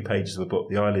 2 or 3 pages of a book,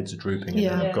 the eyelids are drooping and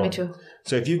then I'm gone. Me too.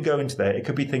 So if you can go into there, it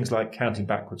could be things like counting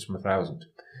backwards from 1,000.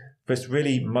 But it's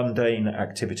really mundane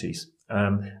activities.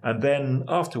 And then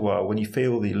after a while, when you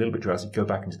feel a little bit drowsy, go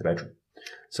back into the bedroom.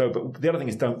 So, but the other thing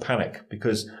is don't panic,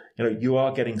 because you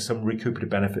are getting some recuperative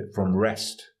benefit from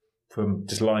rest, from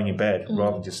just lying in bed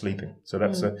rather than just sleeping. So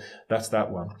that's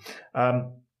that one.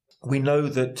 We know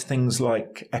that things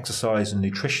like exercise and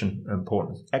nutrition are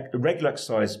important. Regular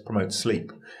exercise promotes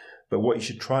sleep, but what you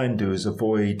should try and do is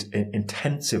avoid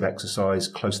intensive exercise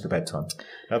close to bedtime.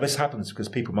 Now, this happens because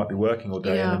people might be working all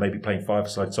day and they may be playing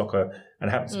five-a-side soccer, and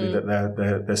it happens to be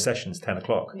that their session's 10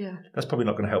 o'clock. Yeah. That's probably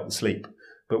not going to help the sleep.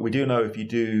 But we do know if you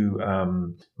do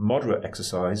moderate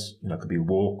exercise, it could be a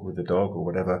walk with the dog or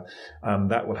whatever,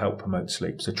 that will help promote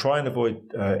sleep. So try and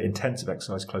avoid intensive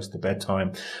exercise close to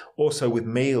bedtime. Also with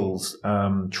meals,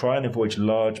 try and avoid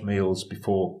large meals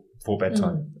before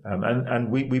bedtime. And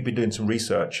we've been doing some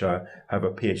research. I have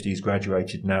a PhD who's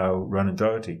graduated now, Ronan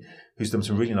Doherty, who's done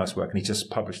some really nice work, and he just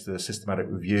published a systematic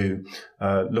review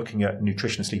looking at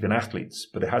nutrition and sleep in athletes,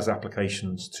 but it has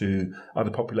applications to other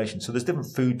populations. So there's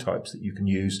different food types that you can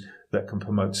use that can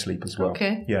promote sleep as well.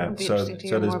 Okay. Yeah. So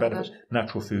there's benefits,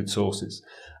 natural food sources.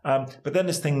 But then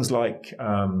there's things like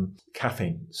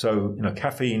caffeine. So,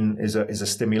 caffeine is a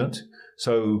stimulant.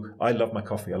 So I love my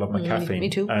coffee. I love my caffeine. Me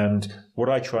too. And what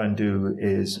I try and do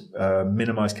is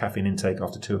minimize caffeine intake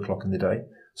after 2 o'clock in the day.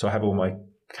 So I have all my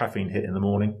caffeine hit in the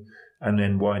morning and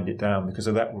then wind it down, because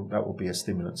that will be a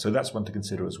stimulant. So that's one to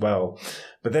consider as well.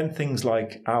 But then things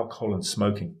like alcohol and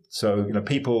smoking. So,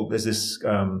 there's this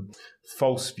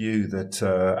false view that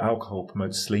alcohol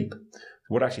promotes sleep.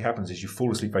 What actually happens is you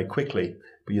fall asleep very quickly,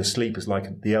 but your sleep is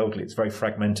like the elderly. It's very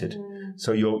fragmented.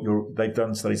 So they've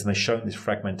done studies and they've shown this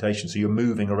fragmentation. So you're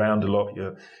moving around a lot.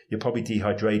 You're probably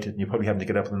dehydrated and you're probably having to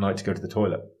get up in the night to go to the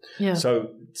toilet. Yeah.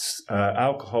 So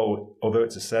alcohol, although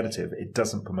it's a sedative, it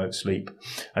doesn't promote sleep.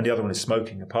 And the other one is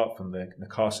smoking. Apart from the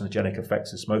carcinogenic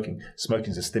effects of smoking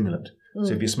is a stimulant.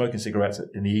 So if you're smoking cigarettes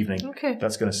in the evening,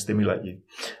 that's going to stimulate you.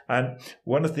 And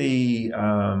one of the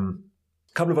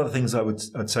couple of other things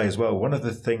I'd say as well. One of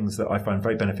the things that I find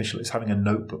very beneficial is having a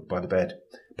notebook by the bed,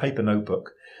 paper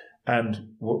notebook.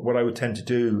 And what I would tend to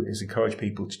do is encourage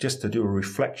people to do a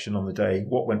reflection on the day.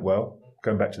 What went well?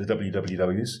 Going back to the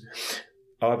WWWs,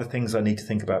 are the things I need to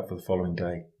think about for the following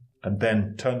day? And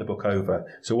then turn the book over.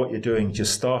 So what you're doing,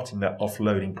 just starting that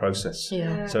offloading process.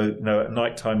 Yeah. So at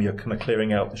night time you're kind of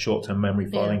clearing out the short-term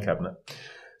memory filing cabinet.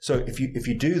 So if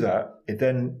you do that, it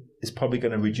then is probably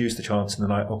going to reduce the chance in the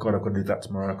night. Oh God, I've got to do that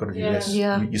tomorrow. I've got to do this.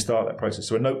 Yeah. You start that process.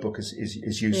 So a notebook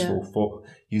is useful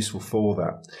for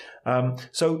that.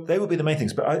 So they would be the main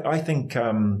things. But I think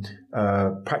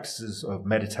practices of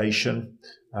meditation,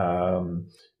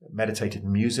 meditative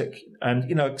music,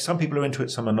 and some people are into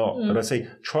it, some are not. But I say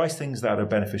try things that are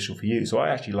beneficial for you. So I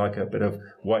actually like a bit of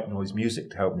white noise music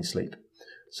to help me sleep.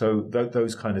 So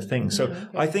those kind of things. So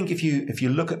I think if you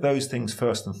look at those things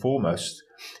first and foremost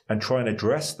and try and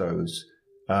address those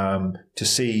to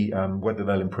see whether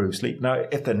they'll improve sleep. Now,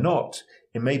 if they're not,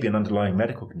 it may be an underlying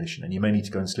medical condition and you may need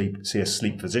to go and see a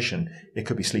sleep physician. It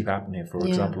could be sleep apnea, for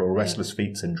example, or restless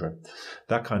feet syndrome,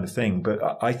 that kind of thing.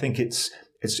 But I think it's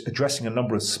addressing a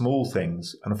number of small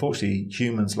things, and unfortunately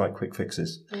humans like quick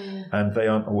fixes, and they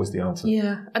aren't always the answer.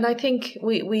 Yeah, and I think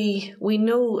we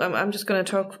know, I'm just going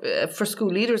to talk for school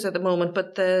leaders at the moment,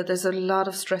 but there's a lot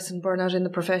of stress and burnout in the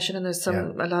profession, and there's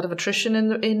a lot of attrition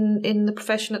in the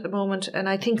profession at the moment, and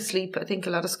I think a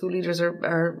lot of school leaders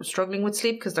are struggling with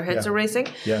sleep because their heads are racing.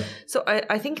 Yeah. So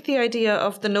I think the idea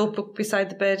of the notebook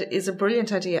beside the bed is a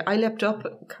brilliant idea. I leapt up,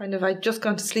 I'd just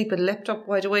gone to sleep and leapt up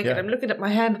wide awake, and I'm looking at my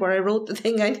hand where I wrote the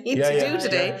thing I need to do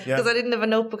today because I didn't have a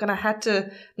notebook and I had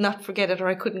to not forget it or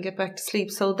I couldn't get back to sleep.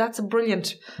 So that's a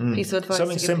brilliant piece of advice.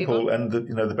 Something to give simple, people. And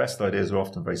the best ideas are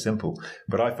often very simple,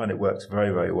 but I find it works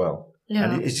very, very well.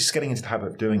 Yeah. And it's just getting into the habit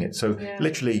of doing it. So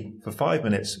literally for 5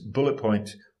 minutes, bullet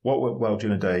point what went well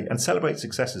during the day, and celebrate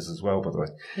successes as well, by the way.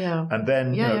 Yeah. And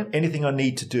then anything I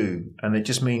need to do, and it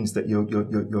just means that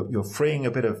you're freeing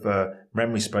a bit of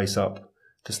memory space up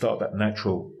to start that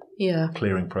natural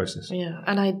clearing process. Yeah,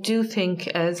 and I do think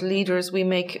as leaders we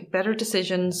make better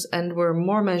decisions and we're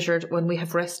more measured when we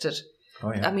have rested.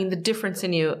 Oh, yeah. I mean, the difference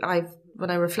in you,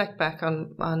 when I reflect back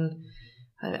on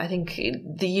I think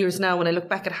the years now, when I look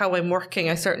back at how I'm working,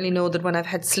 I certainly know that when I've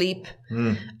had sleep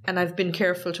and I've been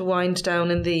careful to wind down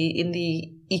in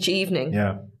the each evening.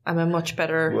 Yeah. I'm a much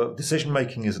better... Well,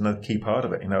 decision-making is another key part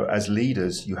of it. As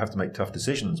leaders, you have to make tough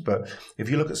decisions. But if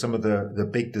you look at some of the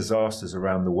big disasters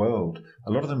around the world,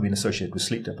 a lot of them have been associated with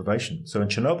sleep deprivation. So in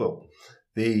Chernobyl,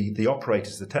 the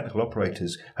operators, the technical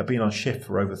operators, have been on shift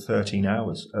for over 13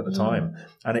 hours at the time.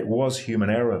 And it was human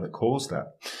error that caused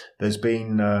that. There's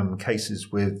been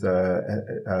cases with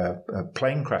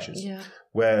plane crashes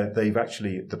where they've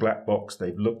actually, the black box,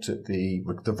 they've looked at the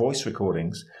voice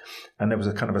recordings, and there was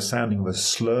a kind of a sounding of a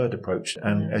slurred approach.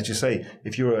 And as you say,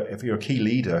 if you're a key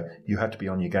leader, you had to be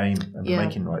on your game and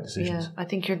making the right decisions. Yeah, I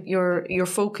think your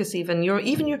focus, even your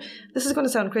this is going to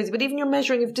sound crazy, but even your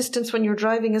measuring of distance when you're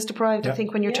driving is deprived. I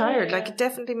think when you're tired, like it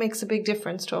definitely makes a big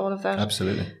difference to all of that.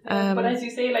 Absolutely. But as you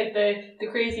say, like the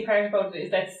crazy part about it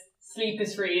is that sleep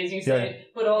is free, as you said,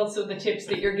 but also the tips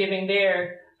that you're giving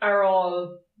there are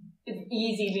all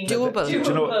easily doable. But you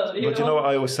know what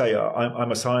I always say?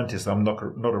 I'm a scientist. I'm not a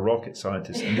rocket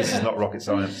scientist, and this is not rocket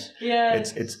science.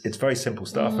 It's very simple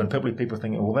stuff, and probably people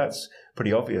think, well, that's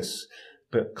pretty obvious,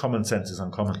 but common sense is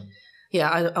uncommon.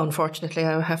 Yeah, unfortunately,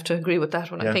 I have to agree with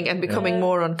that one, I think, and becoming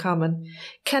more uncommon.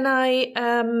 Can I,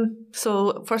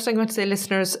 so first I'm going to say,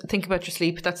 listeners, think about your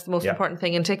sleep. That's the most important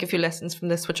thing, and take a few lessons from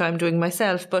this, which I'm doing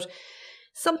myself. But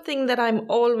something that I'm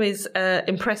always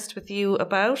impressed with you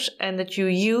about, and that you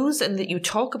use and that you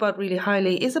talk about really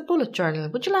highly, is a bullet journal.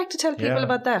 Would you like to tell people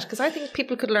about that? Because I think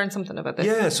people could learn something about this.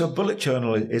 Yeah, so a bullet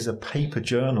journal is a paper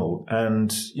journal,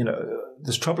 and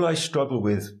there's trouble I struggle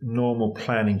with normal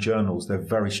planning journals. They're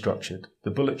very structured. The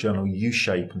bullet journal, you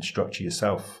shape and structure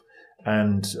yourself.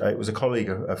 And it was a colleague,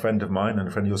 a friend of mine, and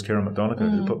a friend of yours, Kieran McDonagh,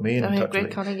 who put me in touch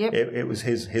with it. It was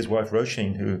his wife,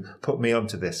 Roisin, who put me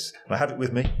onto this. I have it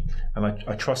with me, and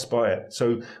I trust by it.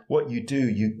 So what you do,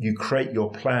 you create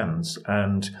your plans,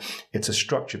 and it's a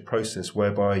structured process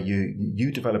whereby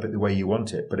you develop it the way you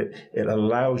want it, but it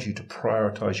allows you to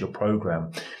prioritize your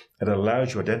program. It allows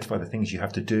you to identify the things you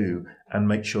have to do and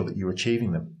make sure that you're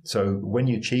achieving them. So when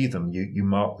you achieve them, you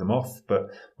mark them off. But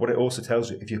what it also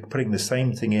tells you, if you're putting the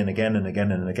same thing in again and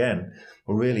again and again,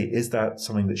 well, really, is that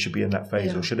something that should be in that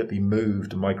phase, or should it be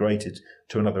moved and migrated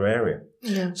to another area?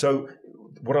 Yeah. So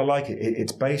what I like,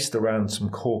 it's based around some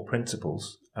core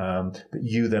principles, but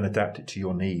you then adapt it to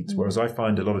your needs. Whereas I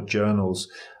find a lot of journals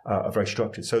are very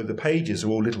structured. So the pages are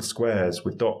all little squares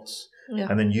with dots. Yeah.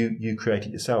 And then you create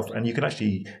it yourself. And you can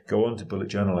actually go on to Bullet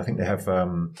Journal. I think they have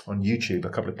on YouTube a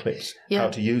couple of clips how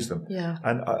to use them. Yeah.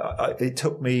 And it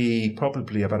took me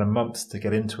probably about a month to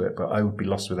get into it, but I would be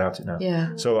lost without it now.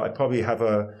 Yeah. So I probably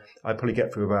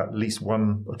get through about at least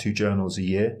 1 or 2 journals a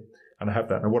year. And I have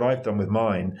that. And what I've done with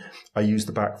mine, I use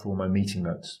the back for all my meeting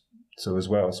notes. So as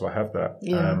well, so I have that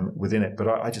within it. But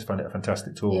I just find it a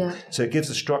fantastic tool. Yeah. So it gives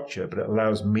a structure, but it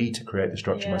allows me to create the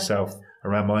structure myself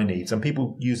around my needs. And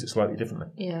people use it slightly differently.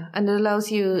 Yeah, and it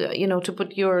allows you, to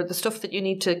put the stuff that you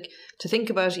need to think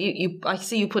about. I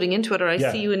see you putting into it, or I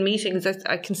see you in meetings.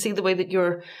 I can see the way that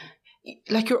you're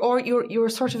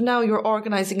sort of now you're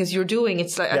organizing as you're doing.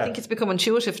 It's like I think it's become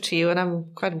intuitive to you, and I'm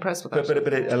quite impressed with that.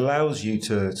 But it allows you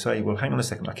to say, well, hang on a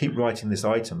second, I keep writing this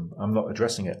item, I'm not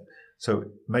addressing it. So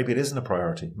maybe it isn't a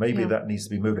priority. Maybe that needs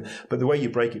to be moved. But the way you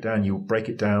break it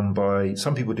down by,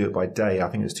 some people do it by day. I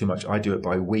think it's too much. I do it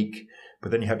by week.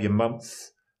 But then you have your month,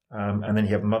 and then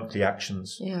you have monthly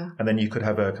actions. Yeah. And then you could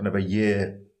have a kind of a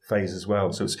year phase as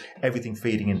well. So it's everything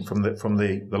feeding in from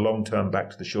the long term back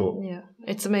to the short. Yeah,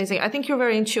 it's amazing. I think you're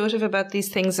very intuitive about these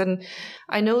things, and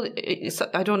I know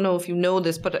I don't know if you know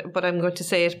this, but I'm going to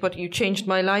say it. But you changed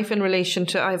my life in relation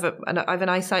to I have an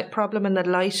eyesight problem, and that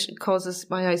light causes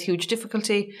my eyes huge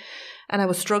difficulty. And I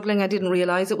was struggling. I didn't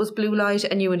realize it was blue light.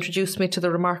 And you introduced me to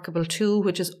the Remarkable 2,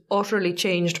 which has utterly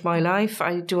changed my life.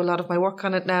 I do a lot of my work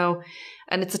on it now.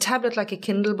 And it's a tablet like a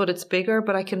Kindle, but it's bigger.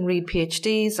 But I can read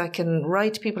PhDs. I can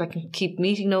write to people. I can keep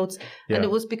meeting notes. Yeah. And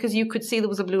it was because you could see there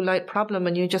was a blue light problem,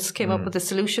 and you just came up with a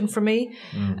solution for me.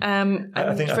 I'm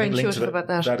very intuitive about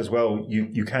that. That as well,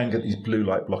 you can get these blue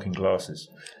light blocking glasses.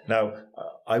 Now,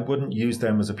 I wouldn't use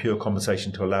them as a pure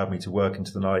compensation to allow me to work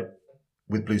into the night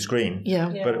with blue screen.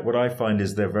 Yeah. But what I find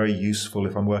is they're very useful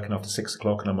if I'm working after 6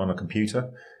 o'clock and I'm on a computer.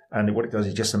 And what it does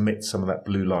is just emit some of that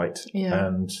blue light. Yeah.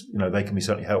 And, they can be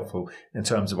certainly helpful in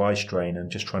terms of eye strain and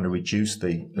just trying to reduce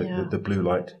the blue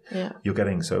light you're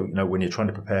getting. So, when you're trying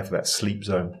to prepare for that sleep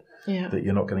zone, that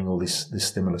you're not getting all this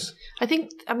stimulus.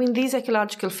 These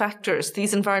ecological factors,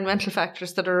 these environmental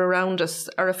factors that are around us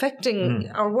are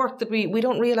affecting our work, that we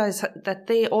don't realize that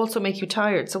they also make you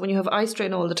tired. So when you have eye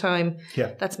strain all the time,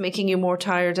 that's making you more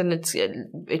tired, and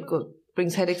it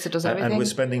brings headaches, it does everything. And we're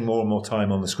spending more and more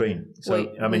time on the screen.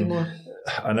 So,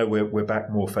 I know we're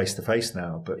back more face to face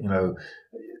now, but,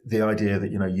 the idea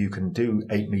that, you can do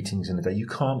 8 meetings in a day, you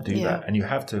can't do that. And you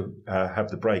have to have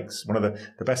the breaks. One of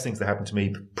the best things that happened to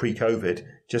me pre-COVID,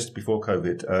 just before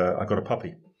COVID, I got a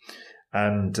puppy.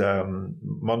 And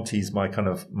Monty's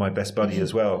my best buddy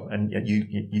as well. And you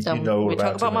know all about him. We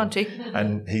talk about Monty.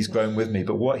 And he's grown with me.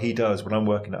 But what he does when I'm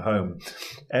working at home,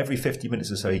 every 50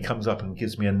 minutes or so, he comes up and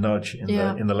gives me a nudge in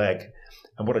the leg.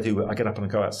 And what I do, I get up and I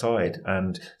go outside.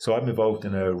 And so I'm involved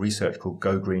in a research called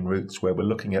Go Green Roots, where we're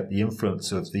looking at the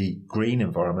influence of the green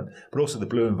environment, but also the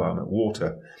blue environment,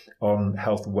 water, on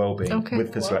health and well-being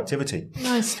with physical activity.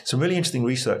 Nice. Some really interesting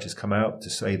research has come out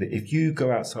to say that if you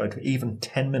go outside for even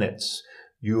 10 minutes,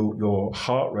 your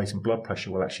heart rate and blood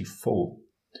pressure will actually fall.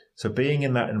 So being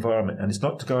in that environment, and it's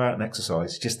not to go out and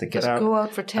exercise, just to get out. Go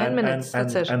out for 10 minutes,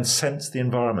 that's it. And sense the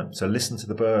environment. So listen to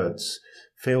the birds.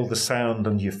 Feel the sound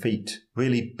under your feet.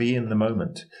 Really be in the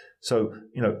moment. So,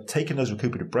 taking those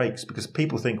recuperative breaks, because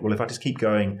people think, well, if I just keep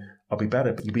going, I'll be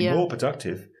better. But you'll be more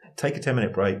productive. Take a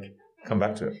 10-minute break. Come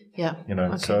back to it. Yeah.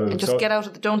 And just get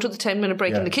out don't do the 10-minute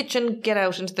break in the kitchen, get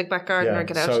out into the back garden or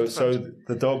get out. So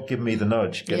the dog giving me the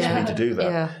nudge gets me to do that.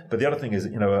 Yeah. But the other thing is,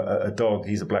 a dog,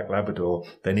 he's a black Labrador,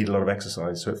 they need a lot of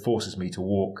exercise. So it forces me to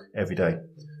walk every day.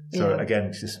 So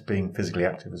again, just being physically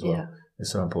active as well. Yeah. Is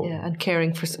so important. Yeah, and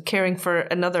caring for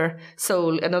another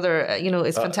soul,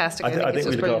 is fantastic. I think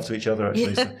we look after each other,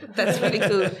 actually. Yeah, that's really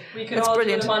cool. We can all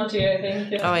brilliant. Monty, I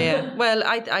think. Yeah. Oh, yeah. Well,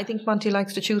 I think Monty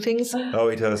likes to chew things. Oh,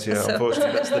 he does, yeah. So,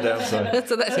 unfortunately, that's the downside.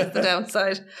 So that is the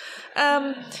downside.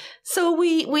 So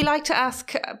we like to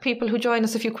ask people who join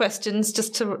us a few questions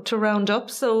just to round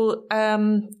up. So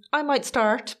I might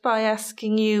start by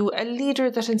asking you a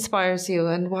leader that inspires you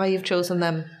and why you've chosen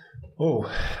them. Well,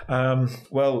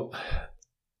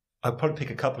 I'll probably pick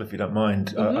a couple if you don't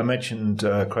mind. I mentioned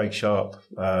Craig Sharp,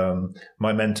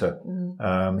 my mentor.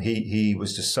 He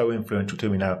was just so influential to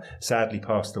me now, sadly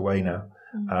passed away now.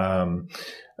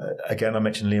 Again, I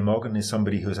mentioned Liam Ogden is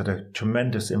somebody who's had a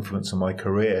tremendous influence on my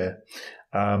career.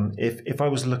 If I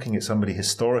was looking at somebody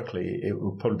historically, it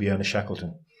would probably be Ernest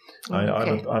Shackleton.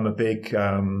 I'm a big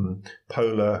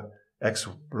polar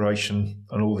exploration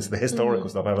and all this, the historical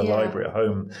stuff. I have a library at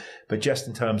home, but just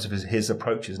in terms of his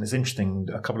approaches, and it's interesting,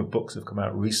 a couple of books have come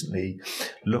out recently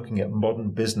looking at modern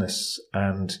business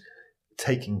and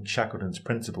taking Shackleton's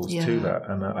principles to that,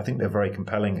 and I think they're very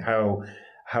compelling.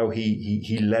 How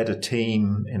he led a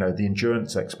team, the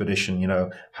endurance expedition,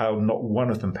 how not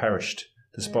one of them perished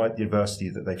despite the adversity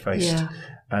that they faced. Yeah.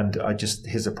 And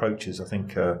his approaches, I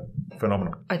think, are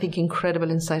phenomenal. I think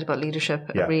incredible insight about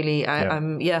leadership. Yeah. Really,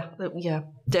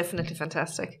 definitely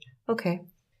fantastic. Okay.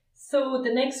 So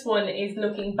the next one is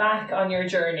looking back on your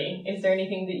journey. Is there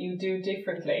anything that you do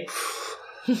differently?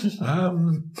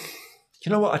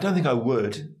 You know what? I don't think I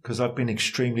would, because I've been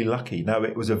extremely lucky. Now,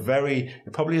 it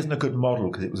probably isn't a good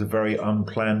model because it was a very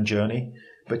unplanned journey,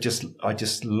 but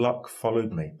luck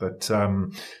followed me. But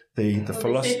the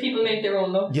philosopher, people make their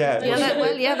own luck. Yeah,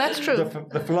 that's true.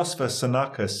 The philosopher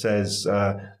Seneca says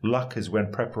luck is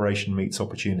when preparation meets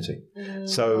opportunity.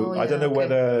 I don't know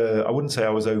whether, I wouldn't say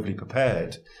I was overly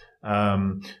prepared,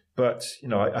 but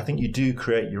I think you do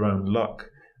create your own luck.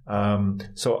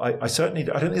 So I certainly, I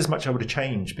don't think there's much I would have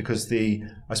changed, because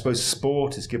I suppose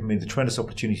sport has given me the tremendous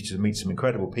opportunity to meet some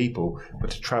incredible people, but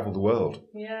to travel the world.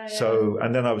 Yeah. So,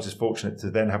 and then I was just fortunate to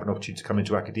then have an opportunity to come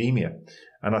into academia.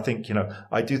 And I think,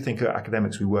 I do think at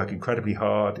academics, we work incredibly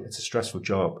hard. It's a stressful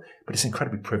job, but it's an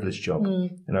incredibly privileged job.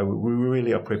 We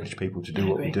really are privileged people to do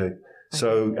what we do.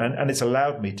 So, and it's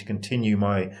allowed me to continue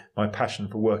my passion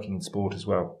for working in sport as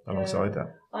well, alongside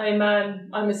that. I'm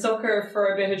a sucker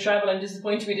for a bit of travel. I'm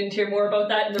disappointed we didn't hear more about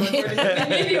that in the recording.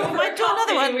 Maybe over a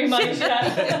coffee we might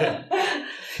chat.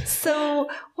 So,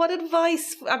 what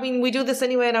advice? I mean, we do this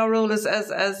anyway in our role as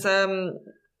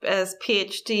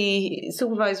PhD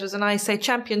supervisors, and I say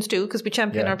champions do, because we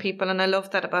champion our people, and I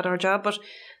love that about our job. But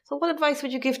so, what advice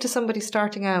would you give to somebody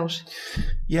starting out?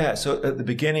 Yeah, so at the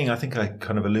beginning, I think I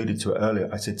kind of alluded to it earlier.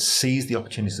 I said, seize the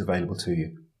opportunities available to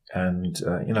you. And,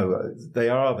 they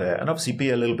are there. And obviously be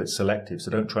a little bit selective.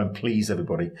 So don't try and please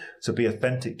everybody. So be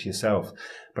authentic to yourself.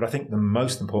 But I think the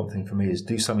most important thing for me is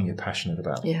do something you're passionate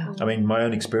about. Yeah. I mean, my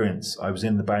own experience, I was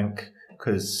in the bank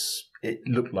because it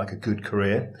looked like a good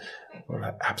career. Well,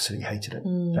 I absolutely hated it.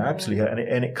 Absolutely.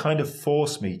 And it kind of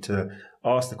forced me to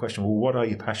ask the question, well, what are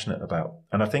you passionate about?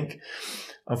 And I think,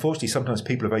 unfortunately, sometimes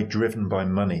people are very driven by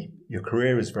money. Your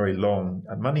career is very long,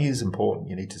 and money is important.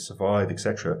 You need to survive,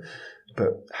 etc.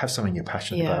 But have something you're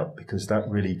passionate about, because that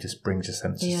really just brings your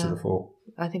senses to the fore.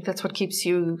 I think that's what keeps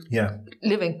you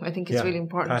living. I think it's really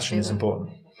important. Passion is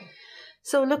important.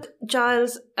 So look,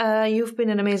 Giles, you've been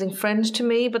an amazing friend to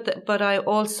me, but I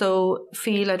also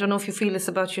feel, I don't know if you feel this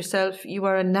about yourself, you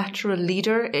are a natural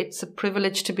leader. It's a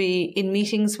privilege to be in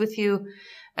meetings with you,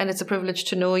 and it's a privilege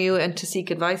to know you and to seek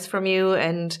advice from you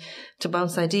and to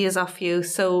bounce ideas off you.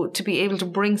 So to be able to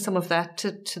bring some of that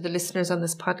to the listeners on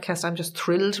this podcast, I'm just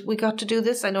thrilled we got to do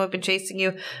this. I know I've been chasing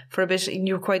you for a bit and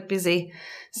you're quite busy.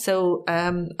 So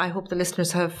I hope the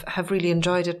listeners have really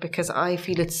enjoyed it, because I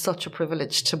feel it's such a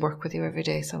privilege to work with you every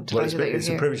day. So I'm delighted that you're here. It's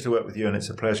a privilege to work with you, and it's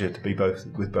a pleasure to be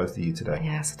with both of you today.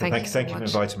 Yes, thank you so much. Thank you for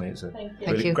inviting me. It's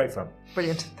really great fun.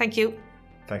 Brilliant. Thank you.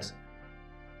 Thanks.